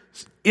very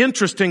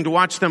interesting to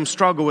watch them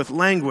struggle with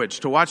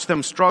language, to watch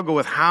them struggle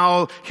with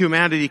how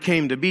humanity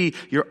came to be.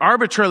 You're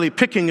arbitrarily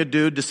picking a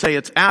dude to say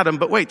it's Adam,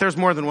 but wait, there's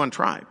more than one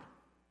tribe.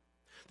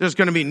 There's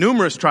going to be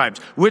numerous tribes.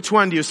 Which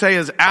one do you say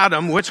is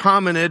Adam? Which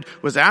hominid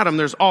was Adam?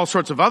 There's all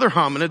sorts of other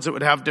hominids that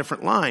would have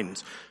different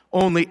lines.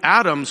 Only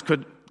Adams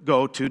could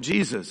go to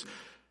Jesus.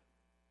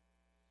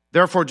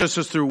 Therefore, just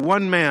as through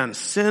one man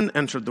sin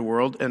entered the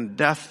world, and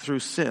death through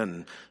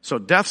sin. So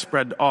death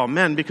spread to all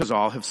men because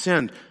all have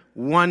sinned.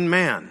 One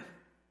man.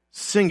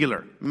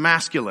 Singular,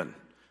 masculine.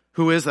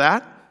 Who is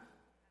that?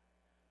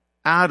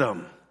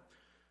 Adam.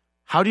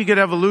 How do you get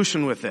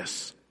evolution with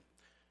this?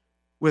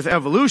 With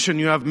evolution,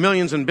 you have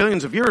millions and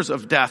billions of years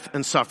of death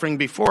and suffering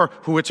before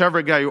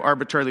whichever guy you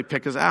arbitrarily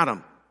pick is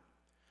Adam.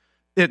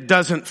 It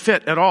doesn't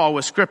fit at all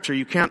with Scripture.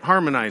 You can't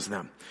harmonize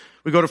them.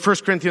 We go to 1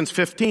 Corinthians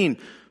 15.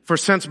 For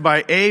since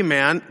by a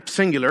man,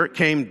 singular,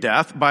 came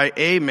death, by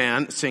a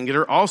man,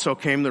 singular, also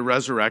came the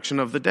resurrection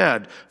of the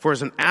dead. For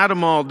as in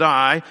Adam all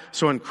die,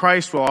 so in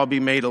Christ will all be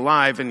made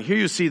alive. And here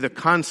you see the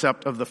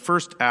concept of the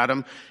first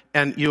Adam,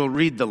 and you'll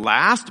read the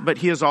last, but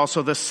he is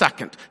also the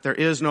second. There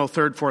is no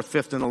third, fourth,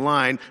 fifth in the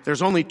line.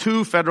 There's only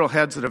two federal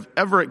heads that have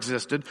ever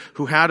existed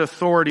who had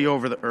authority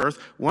over the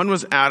earth. One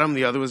was Adam,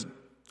 the other was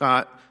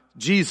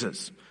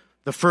Jesus.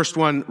 The first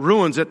one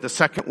ruins it. The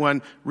second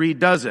one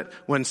redoes it.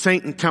 When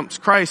Satan tempts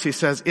Christ, he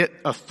says,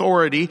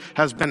 authority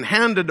has been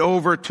handed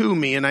over to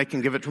me and I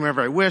can give it to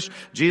whomever I wish.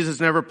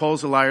 Jesus never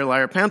pulls a liar,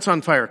 liar, pants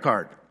on fire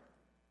card.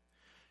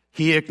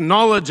 He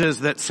acknowledges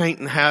that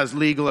Satan has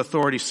legal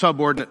authority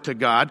subordinate to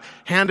God,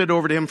 handed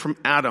over to him from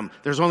Adam.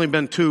 There's only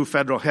been two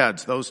federal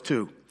heads, those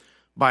two.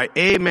 By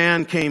a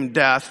man came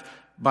death.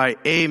 By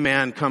a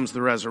man comes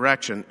the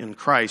resurrection in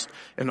Christ.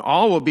 And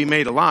all will be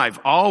made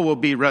alive. All will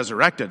be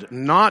resurrected.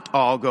 Not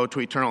all go to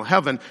eternal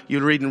heaven.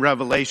 You read in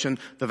Revelation,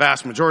 the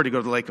vast majority go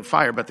to the lake of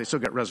fire, but they still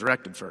get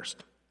resurrected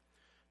first.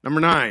 Number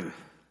 9.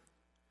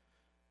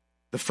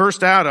 The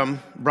first Adam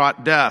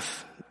brought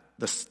death.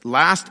 The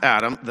last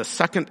Adam, the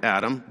second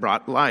Adam,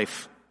 brought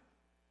life.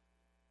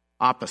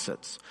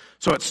 opposites.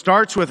 So it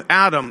starts with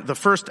Adam, the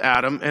first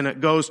Adam, and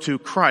it goes to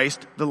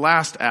Christ, the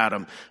last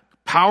Adam.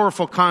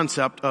 Powerful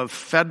concept of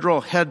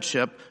federal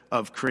headship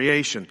of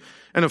creation.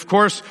 And of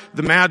course,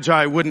 the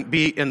Magi wouldn't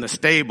be in the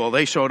stable.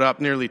 They showed up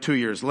nearly 2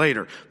 years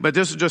later. But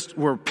this is just,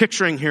 we're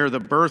picturing here the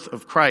birth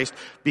of Christ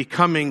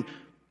becoming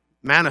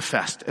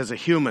manifest as a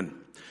human.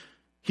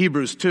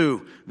 Hebrews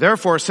 2,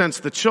 therefore, since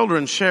the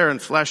children share in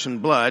flesh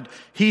and blood,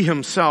 he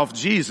himself,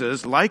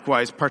 Jesus,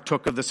 likewise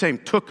partook of the same,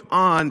 took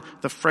on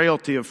the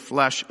frailty of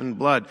flesh and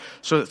blood,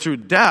 so that through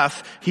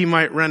death he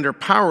might render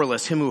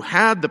powerless him who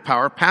had the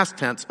power, past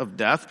tense, of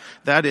death,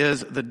 that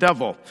is, the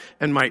devil,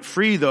 and might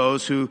free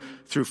those who,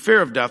 through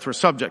fear of death, were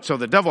subject. So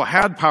the devil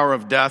had power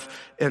of death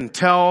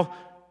until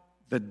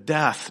the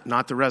death,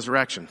 not the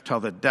resurrection,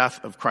 till the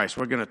death of Christ.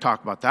 We're going to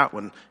talk about that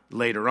one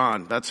later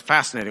on. That's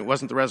fascinating. It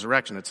wasn't the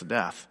resurrection, it's the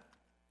death.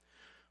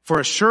 For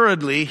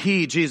assuredly,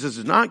 he, Jesus,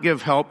 does not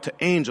give help to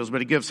angels,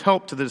 but he gives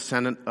help to the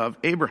descendant of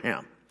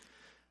Abraham.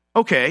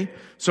 Okay,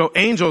 so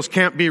angels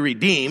can't be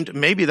redeemed.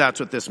 Maybe that's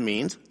what this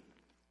means.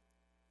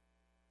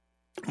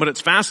 But it's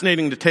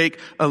fascinating to take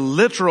a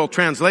literal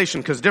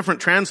translation, because different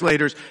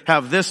translators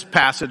have this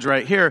passage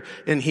right here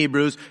in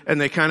Hebrews,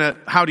 and they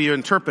how do you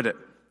interpret it?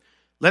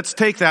 Let's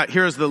take that.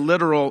 Here's the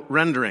literal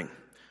rendering.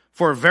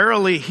 For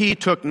verily he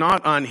took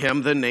not on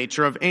him the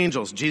nature of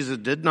angels. Jesus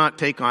did not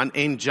take on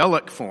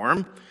angelic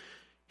form.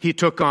 He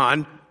took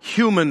on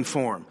human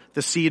form,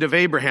 the seed of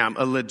Abraham,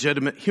 a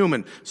legitimate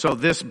human. So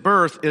this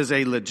birth is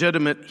a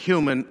legitimate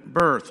human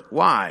birth.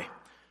 Why?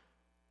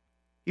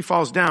 He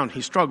falls down,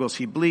 he struggles,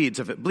 he bleeds.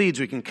 If it bleeds,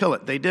 we can kill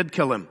it. They did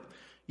kill him.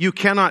 You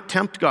cannot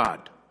tempt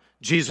God.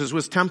 Jesus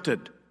was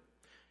tempted.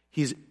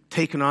 He's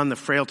taken on the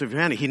frailty of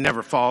humanity. He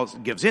never falls,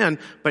 gives in,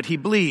 but he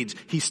bleeds,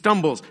 he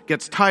stumbles,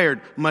 gets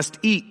tired, must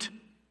eat.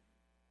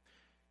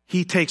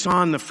 He takes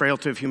on the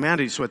frailty of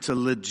humanity, so it's a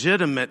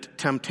legitimate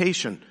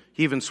temptation.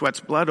 He even sweats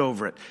blood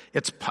over it.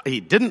 He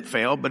didn't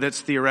fail, but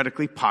it's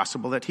theoretically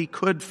possible that he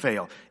could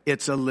fail.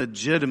 It's a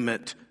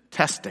legitimate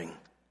testing.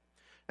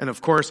 And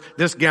of course,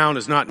 this gown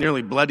is not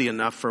nearly bloody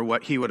enough for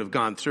what he would have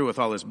gone through with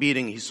all his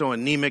beating. He's so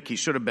anemic, he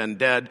should have been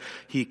dead.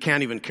 He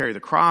can't even carry the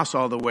cross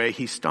all the way.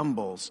 He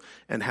stumbles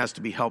and has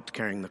to be helped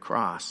carrying the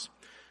cross.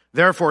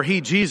 Therefore,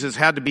 he, Jesus,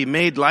 had to be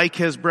made like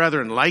his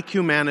brethren, like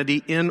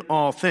humanity in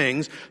all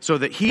things, so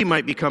that he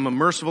might become a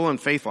merciful and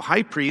faithful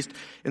high priest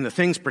in the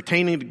things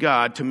pertaining to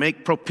God, to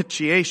make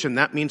propitiation.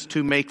 That means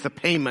to make the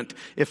payment.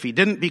 If he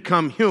didn't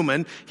become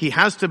human, he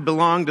has to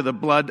belong to the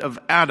blood of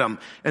Adam.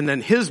 And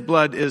then his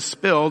blood is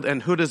spilled,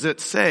 and who does it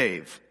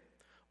save?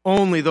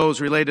 Only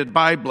those related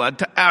by blood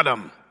to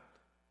Adam.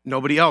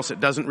 Nobody else.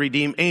 It doesn't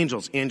redeem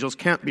angels. Angels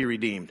can't be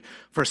redeemed.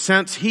 For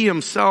since he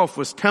himself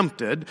was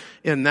tempted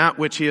in that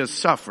which he has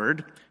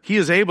suffered, he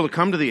is able to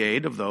come to the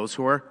aid of those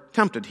who are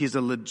tempted. He's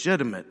a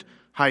legitimate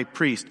high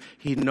priest.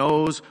 He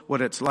knows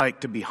what it's like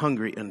to be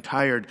hungry and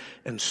tired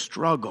and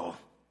struggle,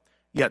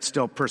 yet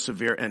still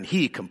persevere, and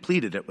he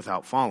completed it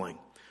without falling.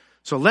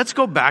 So let's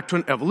go back to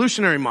an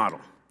evolutionary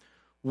model.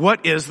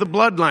 What is the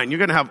bloodline? You're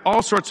going to have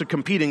all sorts of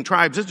competing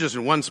tribes. It's just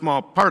in one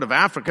small part of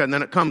Africa, and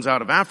then it comes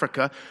out of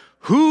Africa.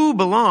 Who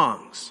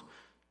belongs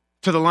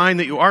to the line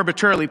that you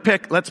arbitrarily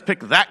pick? Let's pick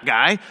that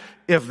guy.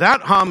 If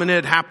that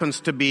hominid happens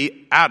to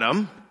be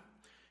Adam,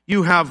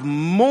 you have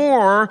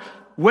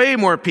way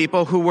more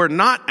people who were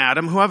not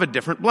Adam who have a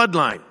different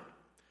bloodline.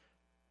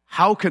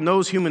 How can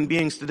those human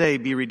beings today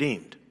be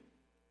redeemed?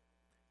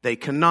 They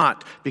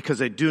cannot, because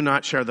they do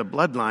not share the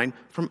bloodline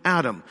from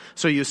Adam.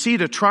 So you see,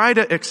 to try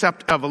to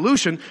accept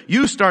evolution,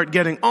 you start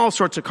getting all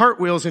sorts of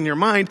cartwheels in your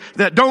mind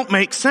that don't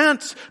make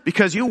sense,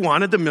 because you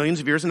wanted the millions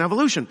of years in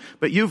evolution.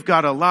 But you've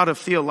got a lot of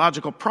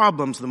theological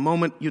problems the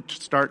moment you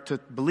start to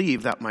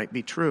believe that might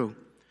be true.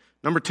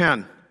 Number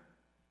 10,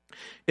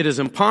 it is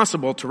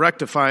impossible to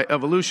rectify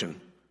evolution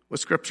with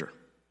Scripture.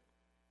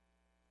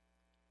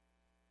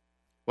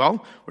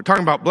 Well, we're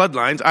talking about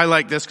bloodlines. I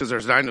like this because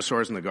there's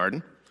dinosaurs in the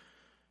garden.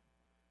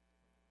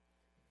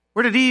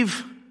 Where did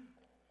Eve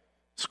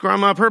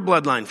scrum up her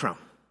bloodline from?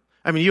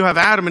 I mean, you have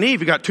Adam and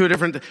Eve. They got two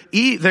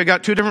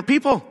different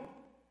people.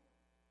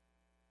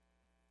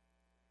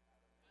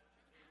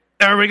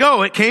 There we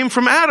go. It came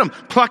from Adam,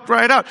 plucked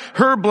right out.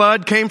 Her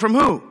blood came from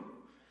who?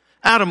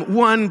 Adam,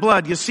 one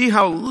blood. You see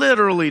how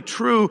literally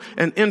true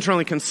and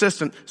internally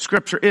consistent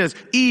Scripture is.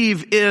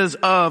 Eve is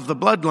of the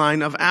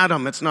bloodline of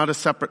Adam. It's not a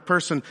separate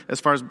person as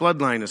far as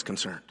bloodline is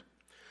concerned.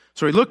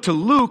 So we look to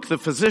Luke, the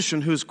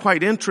physician, who's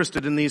quite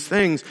interested in these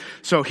things.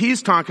 So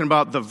he's talking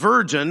about the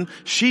virgin.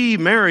 She,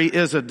 Mary,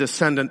 is a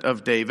descendant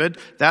of David.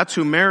 That's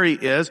who Mary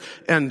is.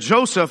 And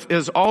Joseph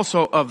is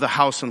also of the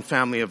house and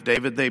family of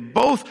David. They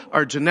both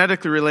are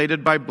genetically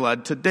related by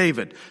blood to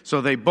David. So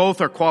they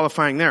both are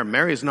qualifying there.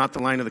 Mary is not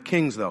the line of the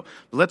kings, though.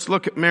 But let's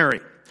look at Mary.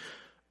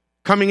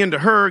 Coming into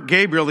her,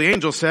 Gabriel, the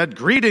angel, said,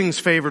 "Greetings,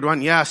 favored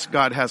one." Yes,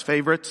 God has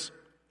favorites.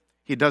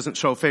 He doesn't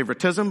show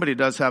favoritism, but he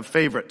does have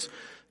favorites.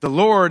 "The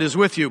Lord is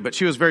with you." But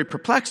she was very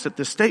perplexed at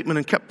this statement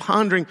and kept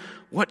pondering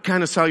what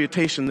kind of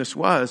salutation this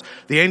was.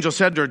 The angel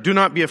said to her, "Do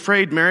not be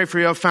afraid, Mary, for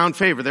you have found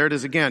favor." There it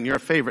is again. You're a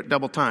favorite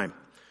double time.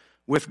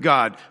 with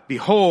God.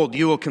 Behold,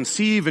 you will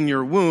conceive in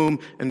your womb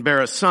and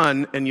bear a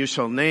son, and you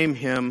shall name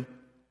him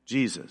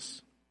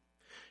Jesus.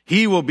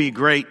 He will be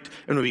great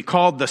and will be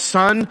called the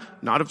Son,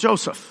 not of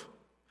Joseph,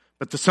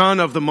 but the Son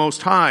of the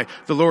Most High.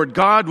 The Lord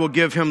God will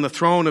give him the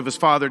throne of his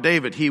father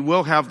David. He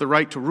will have the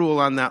right to rule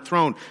on that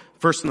throne.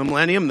 First in the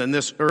millennium, then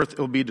this earth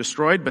will be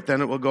destroyed, but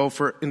then it will go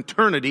for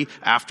eternity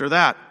after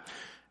that.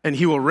 And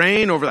he will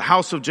reign over the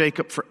house of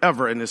Jacob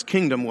forever, and his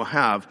kingdom will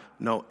have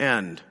no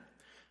end.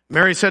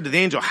 Mary said to the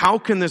angel, how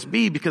can this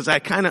be? Because I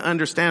kind of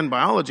understand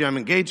biology. I'm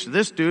engaged to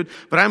this dude,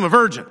 but I'm a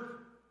virgin.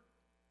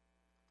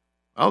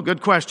 Oh,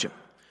 good question.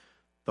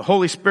 The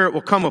Holy Spirit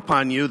will come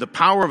upon you. The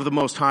power of the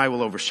Most High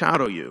will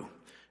overshadow you.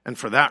 And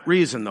for that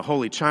reason, the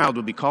Holy Child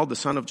will be called the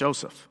Son of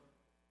Joseph.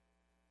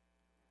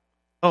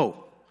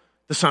 Oh,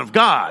 the Son of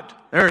God.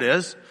 There it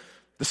is.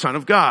 The Son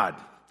of God.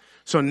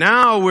 So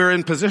now we're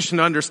in position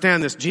to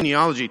understand this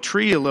genealogy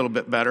tree a little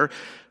bit better.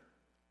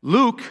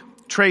 Luke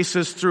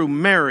traces through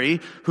Mary,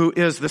 who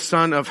is the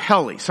son of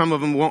Heli. Some of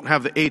them won't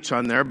have the H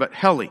on there, but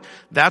Heli.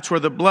 That's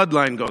where the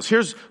bloodline goes.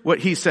 Here's what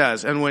he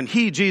says. And when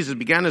Jesus,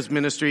 began his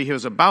ministry, he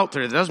was about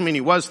 30. That doesn't mean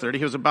he was 30.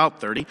 He was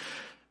about 30.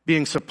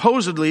 Being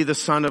supposedly the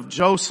son of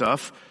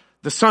Joseph,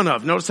 the son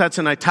of. Notice that's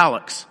in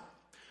italics.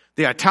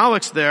 The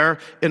italics there,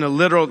 in a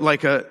literal,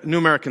 like a New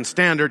American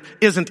Standard,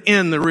 isn't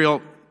in the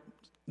real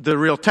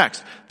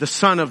text. The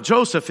son of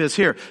Joseph is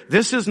here.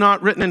 This is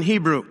not written in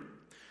Hebrew.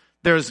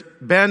 There's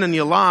Ben and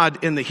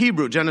Yalad in the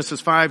Hebrew. Genesis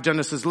 5,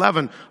 Genesis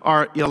 11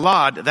 are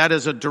Yalad. That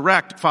is a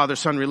direct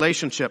father-son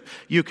relationship.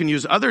 You can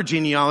use other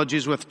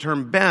genealogies with the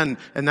term Ben,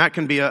 and that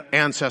can be an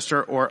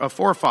ancestor or a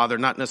forefather,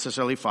 not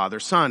necessarily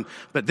father-son.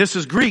 But this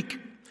is Greek.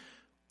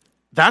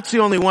 That's the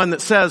only one that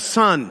says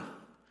son.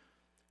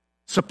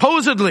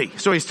 Supposedly.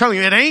 So he's telling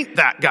you it ain't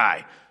that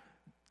guy.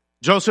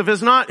 Joseph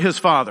is not his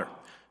father,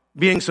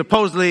 being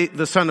supposedly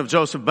the son of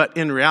Joseph, but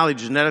in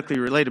reality genetically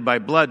related by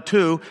blood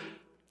to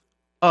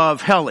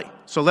of Heli.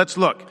 So let's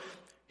look.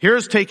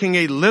 Here's taking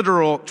a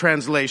literal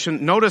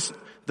translation. Notice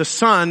the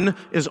son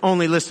is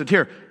only listed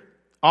here.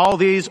 All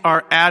these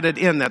are added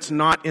in. That's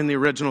not in the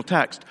original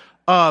text.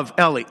 Of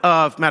Eli,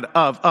 of.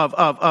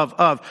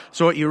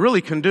 So what you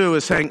really can do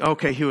is saying,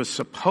 okay, he was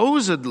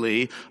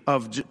supposedly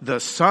of the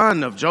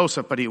son of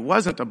Joseph, but he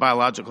wasn't a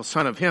biological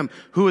son of him.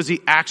 Who is he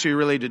actually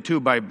related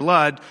to by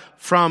blood?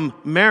 From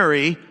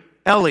Mary,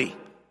 Eli.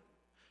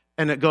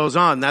 And it goes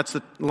on. That's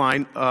the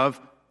line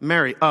of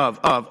Mary, of,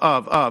 all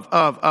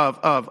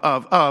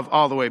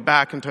the way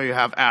back until you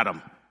have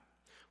Adam.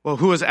 Well,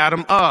 who is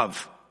Adam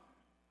of?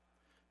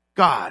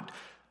 God.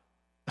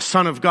 A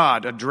son of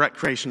God, a direct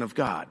creation of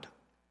God.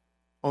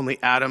 Only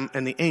Adam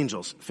and the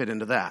angels fit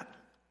into that.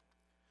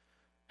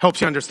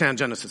 Helps you understand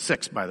Genesis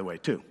 6, by the way,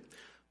 too.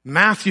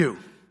 Matthew,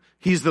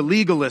 he's the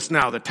legalist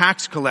now, the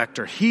tax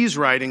collector. He's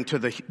writing to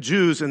the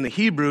Jews and the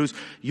Hebrews,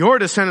 your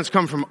descendants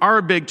come from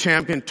our big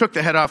champion, took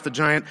the head off the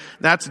giant.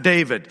 That's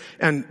David.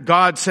 And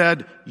God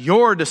said,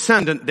 your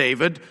descendant,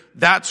 David,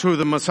 that's who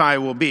the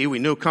Messiah will be. We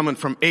knew coming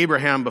from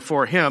Abraham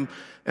before him.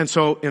 And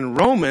so in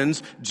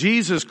Romans,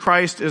 Jesus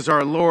Christ is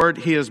our Lord.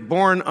 He is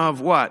born of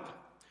what?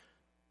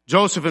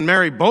 Joseph and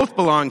Mary both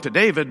belong to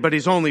David, but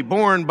he's only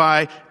born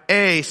by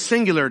a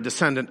singular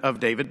descendant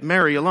of David,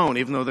 Mary alone,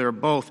 even though they're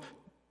both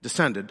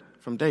descended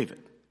from David.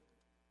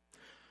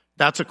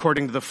 That's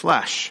according to the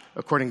flesh,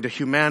 according to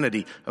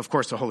humanity. Of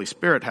course, the Holy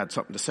Spirit had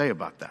something to say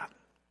about that.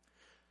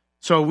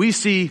 So we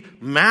see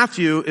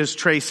Matthew is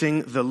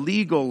tracing the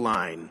legal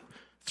line.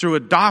 Through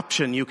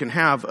adoption, you can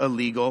have a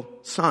legal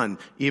son,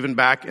 even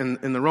back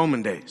in the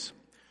Roman days.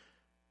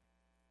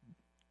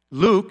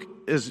 Luke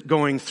is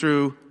going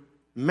through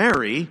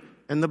Mary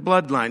and the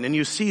bloodline, and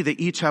you see they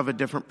each have a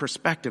different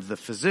perspective. The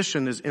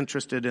physician is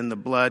interested in the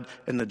blood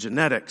and the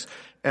genetics,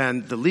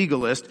 and the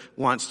legalist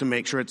wants to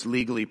make sure it's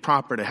legally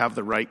proper to have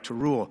the right to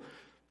rule.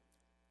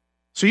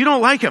 So you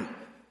don't like him.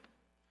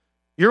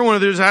 You're one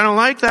of those, I don't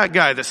like that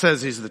guy that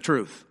says he's the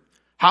truth.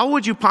 How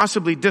would you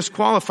possibly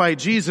disqualify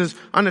Jesus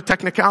on a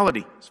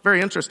technicality? It's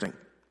very interesting.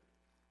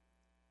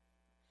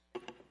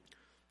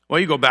 Well,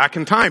 you go back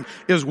in time.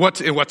 What's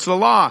the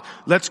law?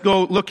 Let's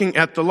go looking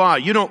at the law.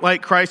 You don't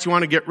like Christ. You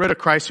want to get rid of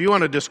Christ. You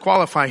want to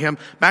disqualify him.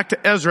 Back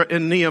to Ezra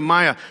and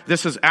Nehemiah.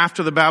 This is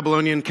after the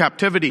Babylonian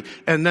captivity.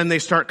 And then they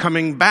start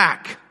coming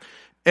back.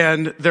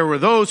 And there were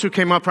those who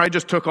came up. I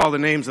just took all the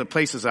names of the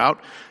places out.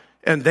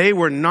 And they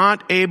were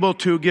not able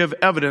to give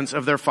evidence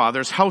of their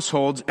fathers'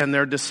 households and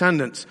their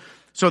descendants.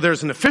 So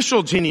there's an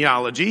official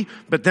genealogy.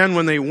 But then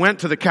when they went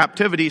to the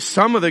captivity,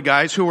 some of the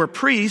guys who were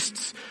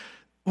priests,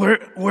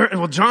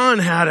 well, John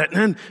had it,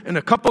 and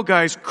a couple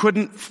guys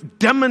couldn't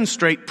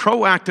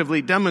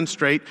proactively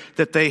demonstrate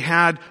that they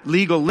had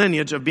legal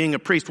lineage of being a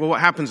priest. Well, what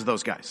happens to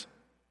those guys?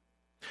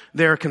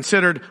 They're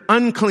considered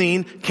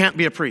unclean, can't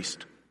be a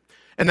priest.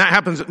 And that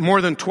happens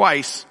more than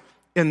twice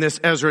in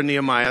this Ezra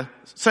Nehemiah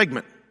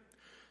segment.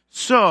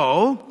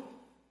 So,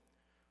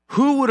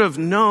 who would have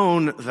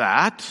known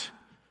that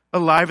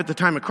alive at the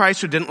time of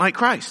Christ who didn't like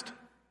Christ?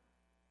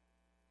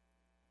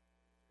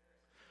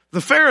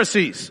 The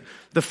Pharisees.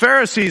 The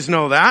Pharisees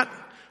know that.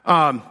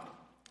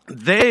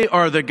 they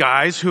are the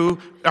guys who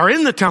are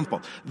in the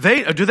temple.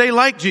 Do they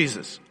like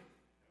Jesus?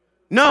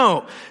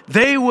 No.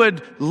 They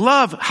would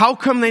love, how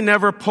come they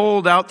never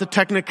pulled out the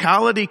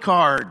technicality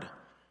card?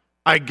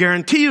 I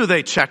guarantee you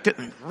they checked it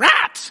and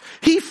rats,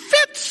 he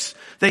fits.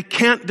 They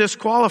can't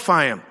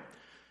disqualify him.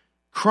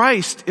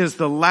 Christ is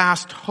the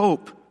last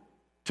hope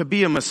to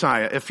be a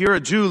Messiah. If you're a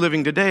Jew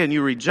living today and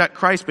you reject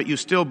Christ but you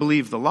still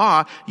believe the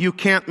law, you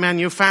can't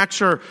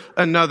manufacture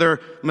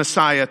another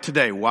Messiah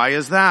today. Why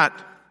is that?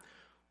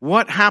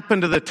 What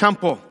happened to the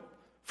temple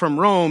from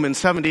Rome in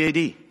 70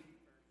 AD?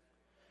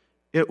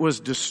 It was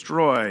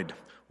destroyed.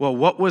 Well,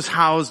 what was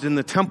housed in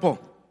the temple?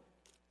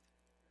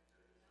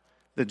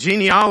 The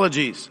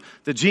genealogies.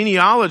 The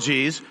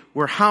genealogies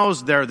were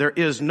housed there. There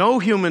is no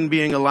human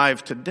being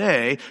alive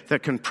today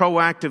that can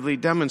proactively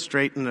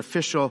demonstrate an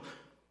official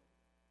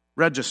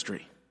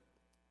registry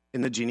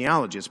in the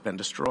genealogy. It's been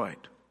destroyed.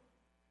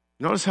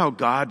 Notice how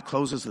God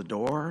closes the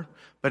door,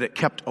 but it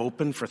kept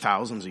open for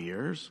thousands of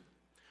years.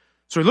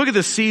 So we look at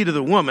the seed of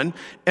the woman,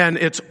 and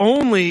it's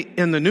only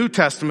in the New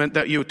Testament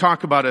that you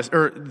talk about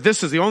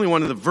this is the only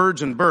one of the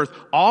virgin birth.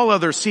 All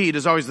other seed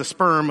is always the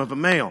sperm of a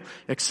male,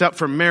 except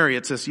for Mary.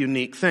 It's this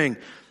unique thing.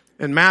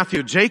 In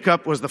Matthew,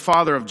 Jacob was the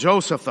father of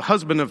Joseph, the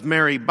husband of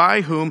Mary,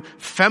 by whom,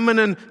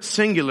 feminine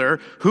singular,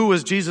 who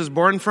was Jesus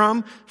born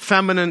from?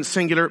 Feminine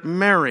singular,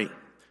 Mary.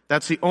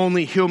 That's the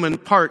only human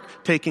part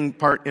taking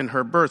part in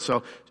her birth.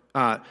 So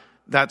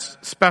that's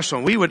special.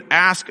 And we would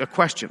ask a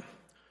question.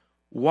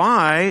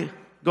 Why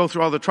go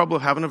through all the trouble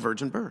of having a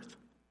virgin birth?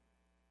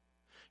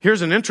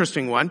 Here's an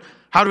interesting one.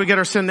 How do we get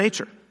our sin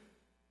nature?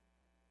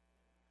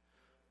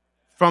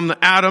 From the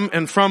Adam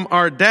and from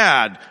our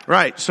dad.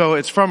 Right, so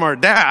it's from our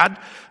dad.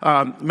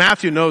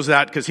 Matthew knows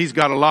that because he's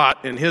got a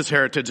lot in his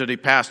heritage that he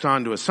passed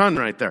on to his son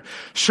right there.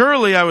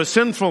 Surely I was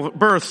sinful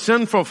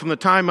from the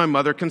time my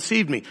mother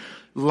conceived me.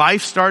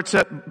 Life starts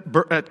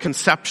at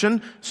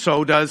conception,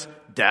 so does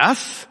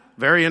death.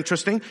 Very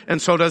interesting.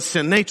 And so does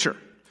sin nature.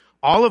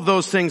 All of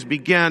those things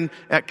begin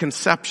at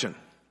conception.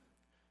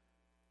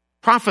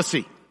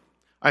 Prophecy.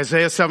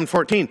 Isaiah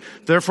 7:14.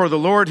 Therefore the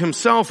Lord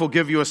himself will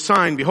give you a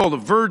sign. Behold, a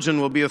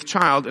virgin will be with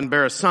child and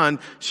bear a son.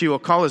 She will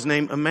call his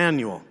name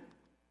Emmanuel.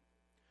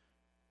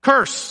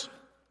 Curse.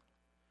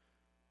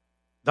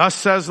 Thus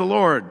says the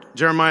Lord.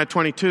 Jeremiah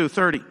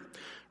 22:30.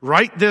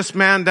 Write this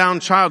man down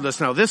childless.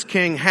 Now this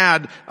king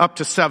had up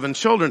to 7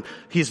 children.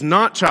 He's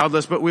not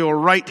childless, but we will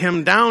write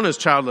him down as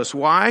childless.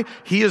 Why?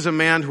 He is a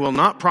man who will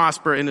not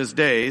prosper in his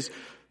days.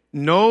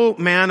 No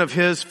man of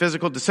his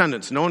physical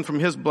descendants, no one from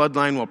his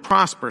bloodline will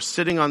prosper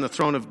sitting on the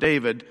throne of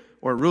David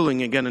or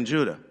ruling again in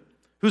Judah.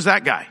 Who's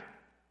that guy?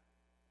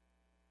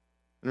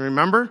 And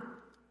remember?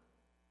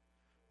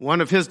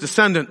 One of his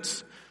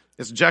descendants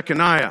is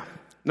Jeconiah.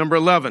 Number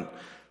 11.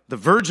 The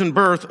virgin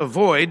birth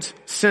avoids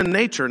sin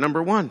nature.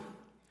 Number 1.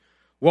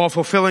 While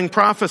fulfilling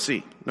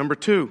prophecy, number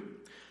 2,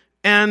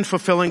 and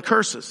fulfilling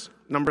curses,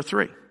 number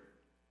 3.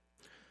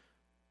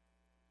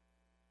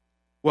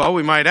 Well,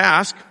 we might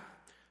ask,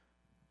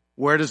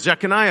 where does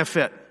Jeconiah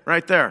fit?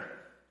 Right there.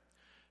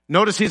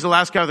 Notice he's the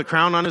last guy with the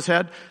crown on his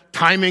head.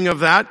 Timing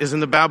of that is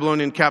in the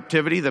Babylonian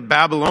captivity. The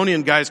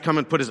Babylonian guys come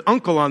and put his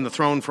uncle on the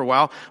throne for a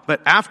while,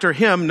 but after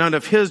him, none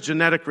of his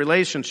genetic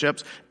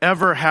relationships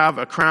ever have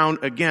a crown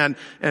again,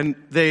 and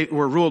they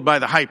were ruled by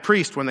the high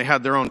priest when they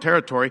had their own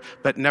territory,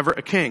 but never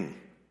a king,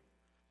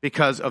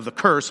 because of the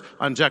curse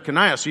on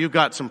Jeconiah. So you've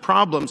got some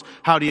problems.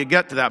 How do you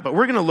get to that? But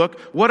we're going to look,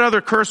 what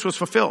other curse was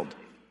fulfilled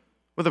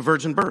with a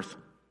virgin birth?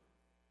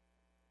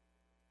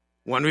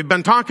 One we've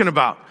been talking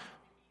about.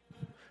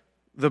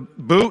 The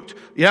boot,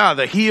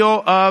 the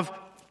heel of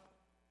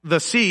the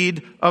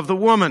seed of the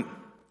woman. Do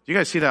you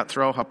guys see that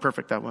throw? How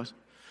perfect that was?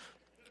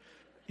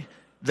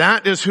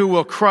 That is who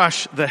will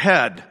crush the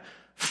head.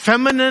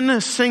 Feminine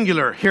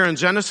singular here in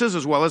Genesis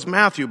as well as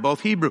Matthew,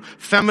 both Hebrew.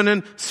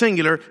 Feminine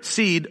singular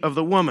seed of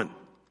the woman.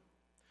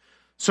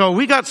 So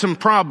we got some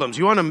problems.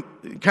 You want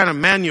to kind of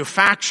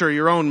manufacture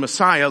your own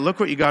Messiah.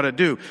 Look what you got to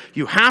do.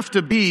 You have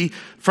to be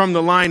from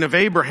the line of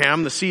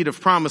Abraham, the seed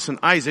of promise, and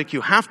Isaac. You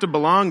have to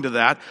belong to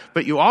that,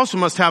 but you also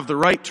must have the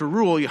right to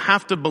rule. You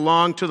have to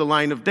belong to the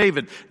line of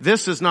David.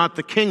 This is not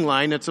the king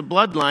line. It's a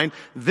bloodline.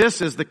 This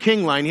is the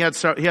king line. He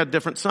had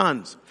different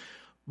sons.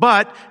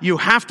 But you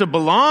have to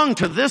belong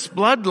to this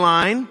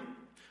bloodline.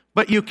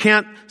 But you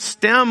can't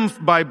stem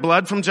by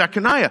blood from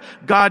Jeconiah.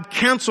 God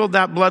canceled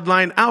that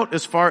bloodline out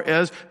as far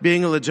as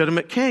being a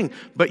legitimate king.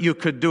 But you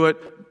could do it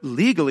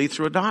legally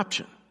through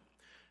adoption.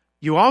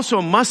 You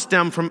also must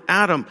stem from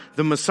Adam.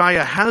 The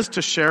Messiah has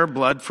to share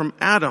blood from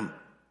Adam.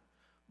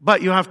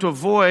 But you have to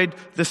avoid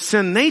the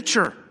sin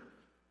nature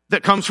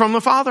that comes from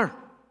the Father.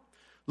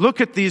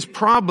 Look at these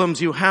problems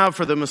you have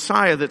for the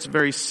Messiah that's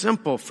very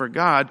simple for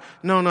God.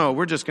 No,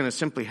 we're just going to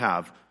simply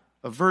have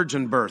a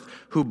virgin birth,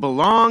 who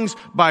belongs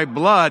by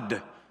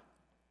blood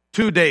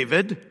to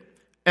David,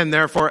 and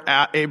therefore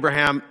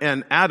Abraham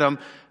and Adam.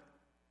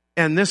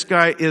 And this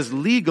guy is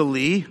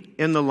legally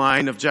in the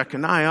line of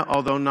Jeconiah,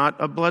 although not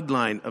a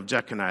bloodline of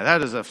Jeconiah.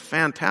 That is a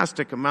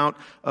fantastic amount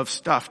of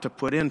stuff to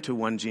put into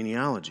one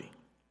genealogy.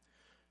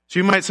 So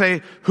you might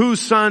say,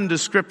 whose son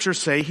does Scripture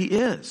say he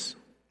is?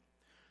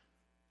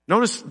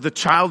 Notice the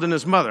child and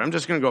his mother. I'm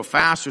just going to go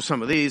fast through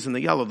some of these in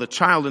the yellow. The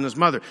child and his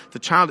mother. The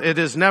child, it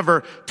is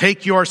never,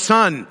 take your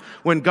son.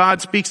 When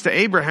God speaks to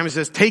Abraham, he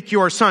says, take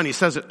your son. He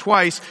says it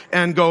twice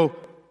and go,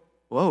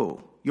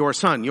 whoa, your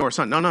son, your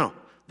son. No.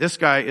 This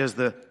guy is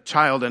the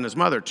child and his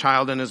mother,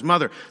 child and his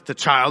mother, the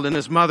child and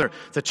his mother,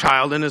 the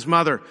child and his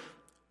mother.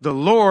 The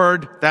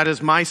Lord, that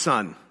is my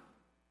son.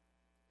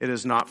 It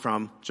is not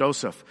from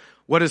Joseph.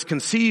 What is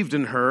conceived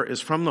in her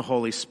is from the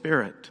Holy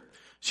Spirit.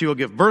 She will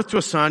give birth to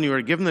a son. You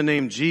are given the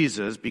name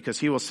Jesus because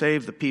he will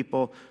save the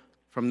people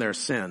from their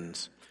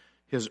sins.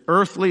 His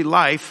earthly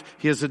life,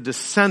 he is a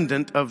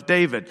descendant of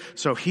David.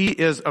 So he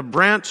is a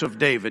branch of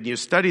David. You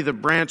study the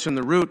branch and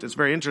the root. It's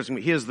very interesting.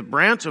 He is the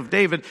branch of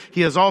David.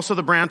 He is also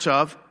the branch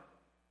of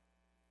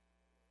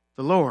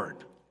the Lord.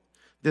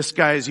 This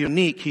guy is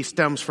unique. He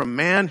stems from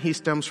man. He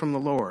stems from the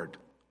Lord.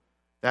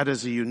 That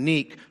is a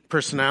unique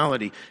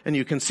personality. And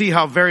you can see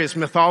how various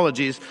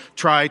mythologies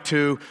try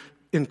to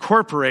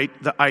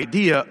incorporate the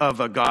idea of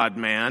a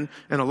God-man,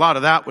 and a lot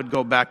of that would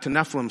go back to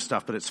Nephilim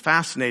stuff, but it's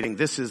fascinating.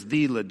 This is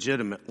the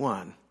legitimate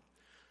one.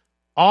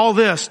 All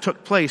this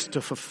took place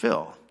to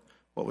fulfill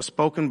what was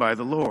spoken by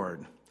the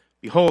Lord.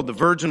 Behold, the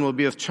virgin will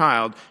be with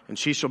child, and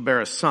she shall bear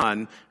a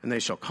son, and they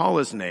shall call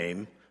his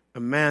name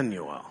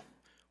Emmanuel,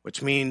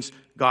 which means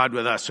God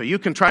with us. So you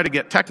can try to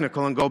get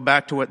technical and go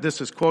back to what this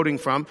is quoting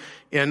from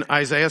in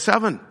Isaiah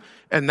 7.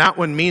 And that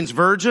one means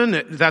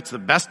virgin. That's the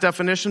best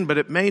definition, but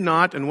it may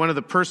not. And one of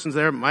the persons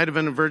there might have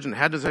been a virgin,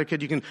 had a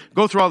kid. You can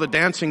go through all the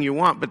dancing you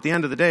want, but at the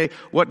end of the day,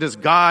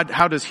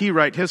 how does he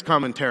write his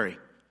commentary?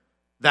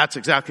 That's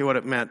exactly what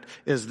it meant,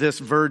 is this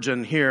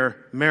virgin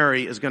here,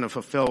 Mary, is going to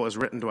fulfill what was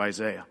written to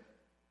Isaiah.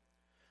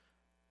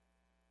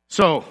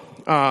 So,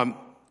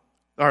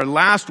 our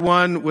last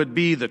one would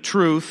be the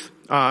truth.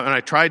 And I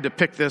tried to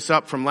pick this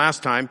up from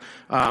last time,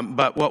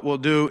 but what we'll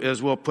do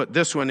is we'll put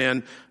this one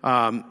in,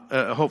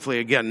 hopefully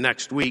again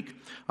next week.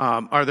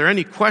 Are there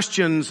any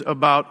questions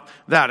about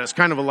that? It's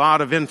kind of a lot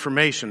of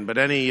information, but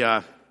any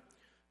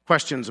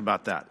questions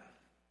about that?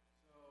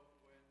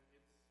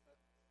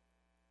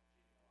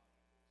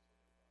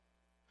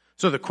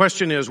 So the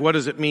question is, what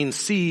does it mean,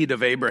 seed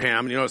of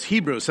Abraham? You know, as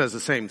Hebrew says the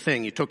same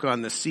thing. You took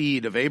on the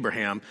seed of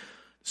Abraham.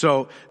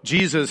 So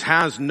Jesus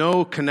has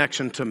no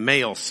connection to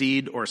male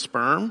seed or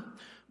sperm,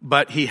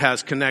 but he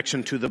has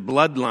connection to the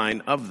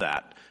bloodline of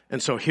that.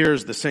 And so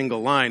here's the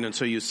single line. And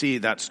so you see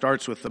that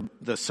starts with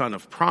the son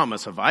of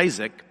promise of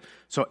Isaac.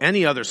 So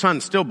any other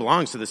son still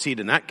belongs to the seed,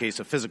 in that case,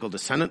 a physical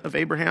descendant of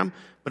Abraham,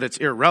 but it's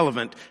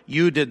irrelevant.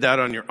 You did that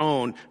on your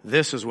own.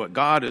 This is what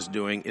God is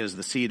doing, is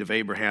the seed of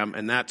Abraham.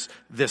 And that's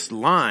this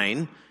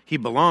line. He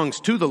belongs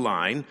to the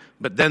line,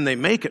 but then they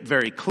make it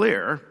very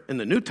clear in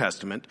the New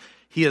Testament,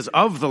 he is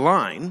of the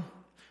line,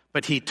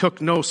 but he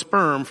took no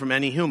sperm from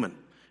any human.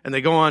 And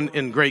they go on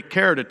in great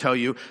care to tell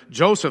you,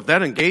 Joseph,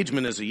 that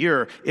engagement is a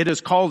year. It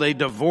is called a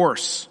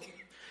divorce.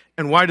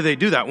 And why do they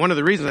do that? One of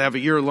the reasons they have a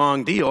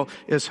year-long deal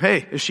is,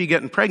 hey, is she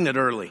getting pregnant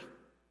early?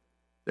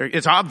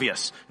 It's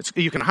obvious.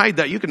 You can hide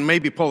that. You can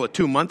maybe pull a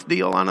 2-month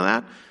deal on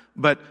that,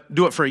 but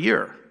do it for a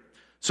year.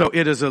 So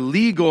it is a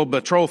legal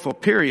betrothal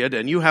period,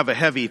 and you have a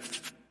heavy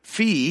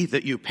fee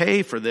that you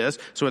pay for this,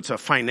 so it's a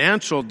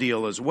financial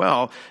deal as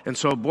well. And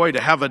so, boy, to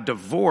have a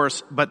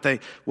divorce, but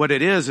what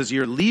it is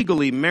you're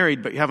legally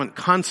married, but you haven't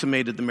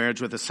consummated the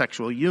marriage with a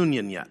sexual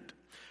union yet.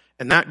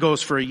 And that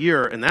goes for a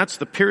year, and that's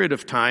the period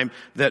of time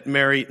that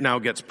Mary now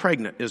gets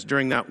pregnant, is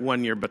during that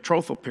 1-year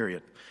betrothal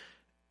period.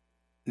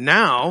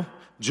 Now,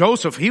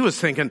 Joseph, he was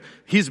thinking,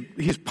 he's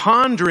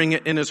pondering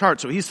it in his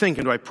heart. So he's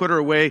thinking, do I put her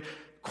away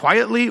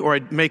quietly or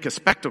I'd make a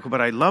spectacle? But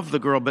I love the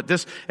girl,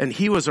 and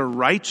he was a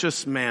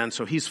righteous man,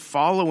 so he's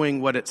following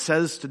what it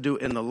says to do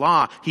in the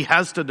law. He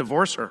has to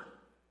divorce her.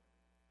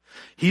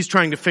 He's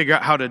trying to figure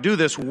out how to do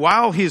this.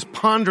 While he's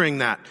pondering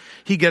that,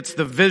 he gets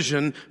the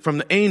vision from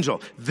the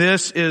angel.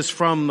 This is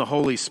from the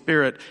Holy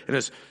Spirit. It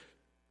is,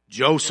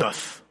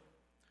 Joseph,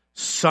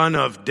 son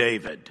of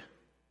David.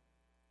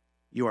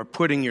 You are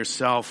putting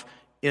yourself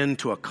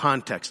into a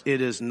context. It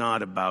is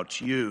not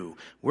about you.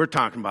 We're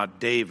talking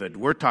about David.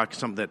 We're talking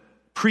something that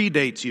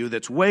predates you,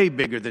 that's way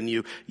bigger than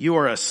you. You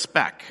are a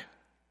speck.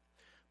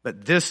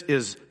 But this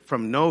is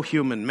from no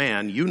human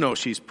man. You know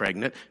she's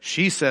pregnant.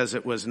 She says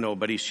it was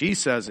nobody. She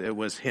says it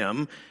was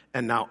him.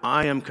 And now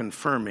I am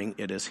confirming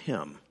it is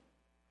him.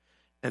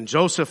 And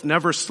Joseph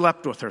never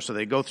slept with her. So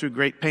they go through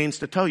great pains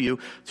to tell you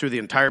through the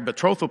entire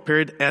betrothal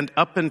period and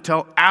up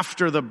until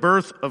after the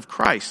birth of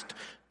Christ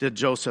did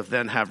Joseph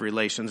then have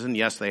relations. And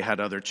yes, they had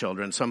other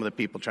children. Some of the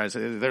people try to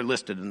say they're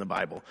listed in the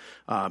Bible.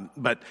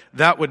 But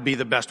that would be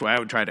the best way I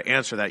would try to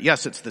answer that.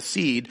 Yes, it's the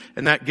seed,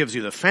 and that gives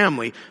you the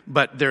family,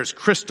 but there's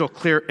crystal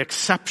clear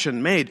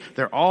exception made.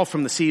 They're all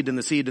from the seed and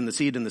the seed and the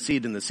seed and the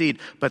seed and the seed,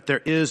 but there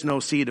is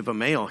no seed of a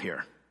male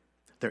here.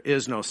 There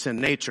is no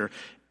sin nature.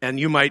 And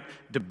you might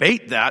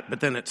debate that, but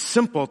then it's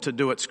simple to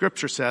do what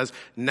Scripture says.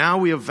 Now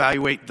we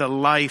evaluate the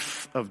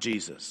life of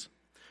Jesus.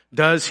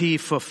 Does he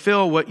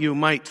fulfill what you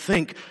might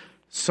think,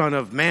 Son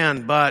of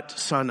man, but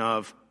Son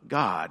of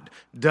God.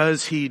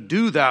 Does he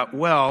do that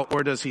well,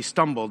 or does he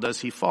stumble?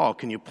 Does he fall?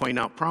 Can you point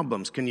out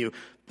problems? Can you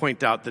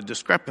point out the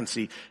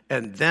discrepancy?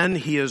 And then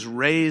he is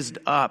raised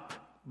up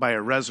by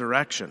a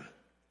resurrection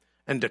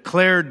and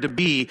declared to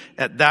be,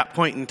 at that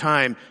point in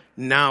time,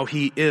 now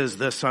he is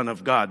the Son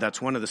of God.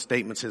 That's one of the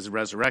statements. His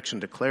resurrection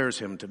declares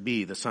him to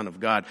be the Son of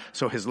God.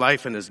 So his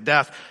life and his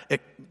death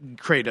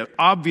create an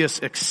obvious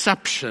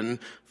exception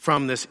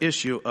from this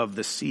issue of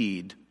the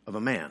seed of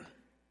a man.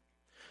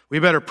 We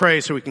better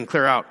pray so we can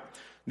clear out.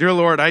 Dear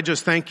Lord, I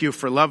just thank you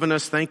for loving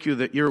us. Thank you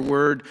that your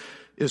word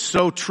is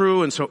so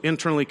true and so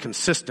internally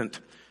consistent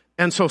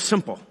and so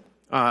simple.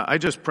 I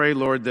just pray,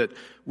 Lord, that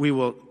we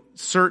will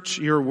search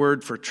your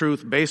word for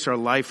truth, base our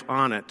life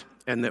on it,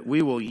 and that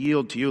we will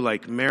yield to you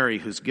like Mary,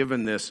 who's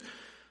given this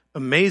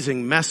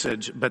amazing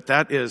message, but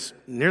that is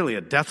nearly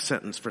a death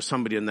sentence for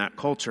somebody in that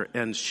culture.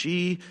 And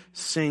she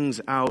sings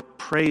out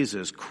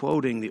praises,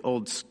 quoting the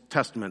Old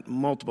Testament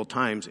multiple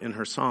times in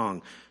her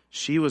song.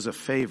 She was a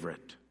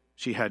favorite.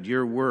 She had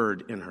your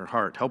word in her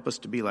heart. Help us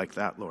to be like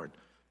that, Lord.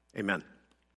 Amen.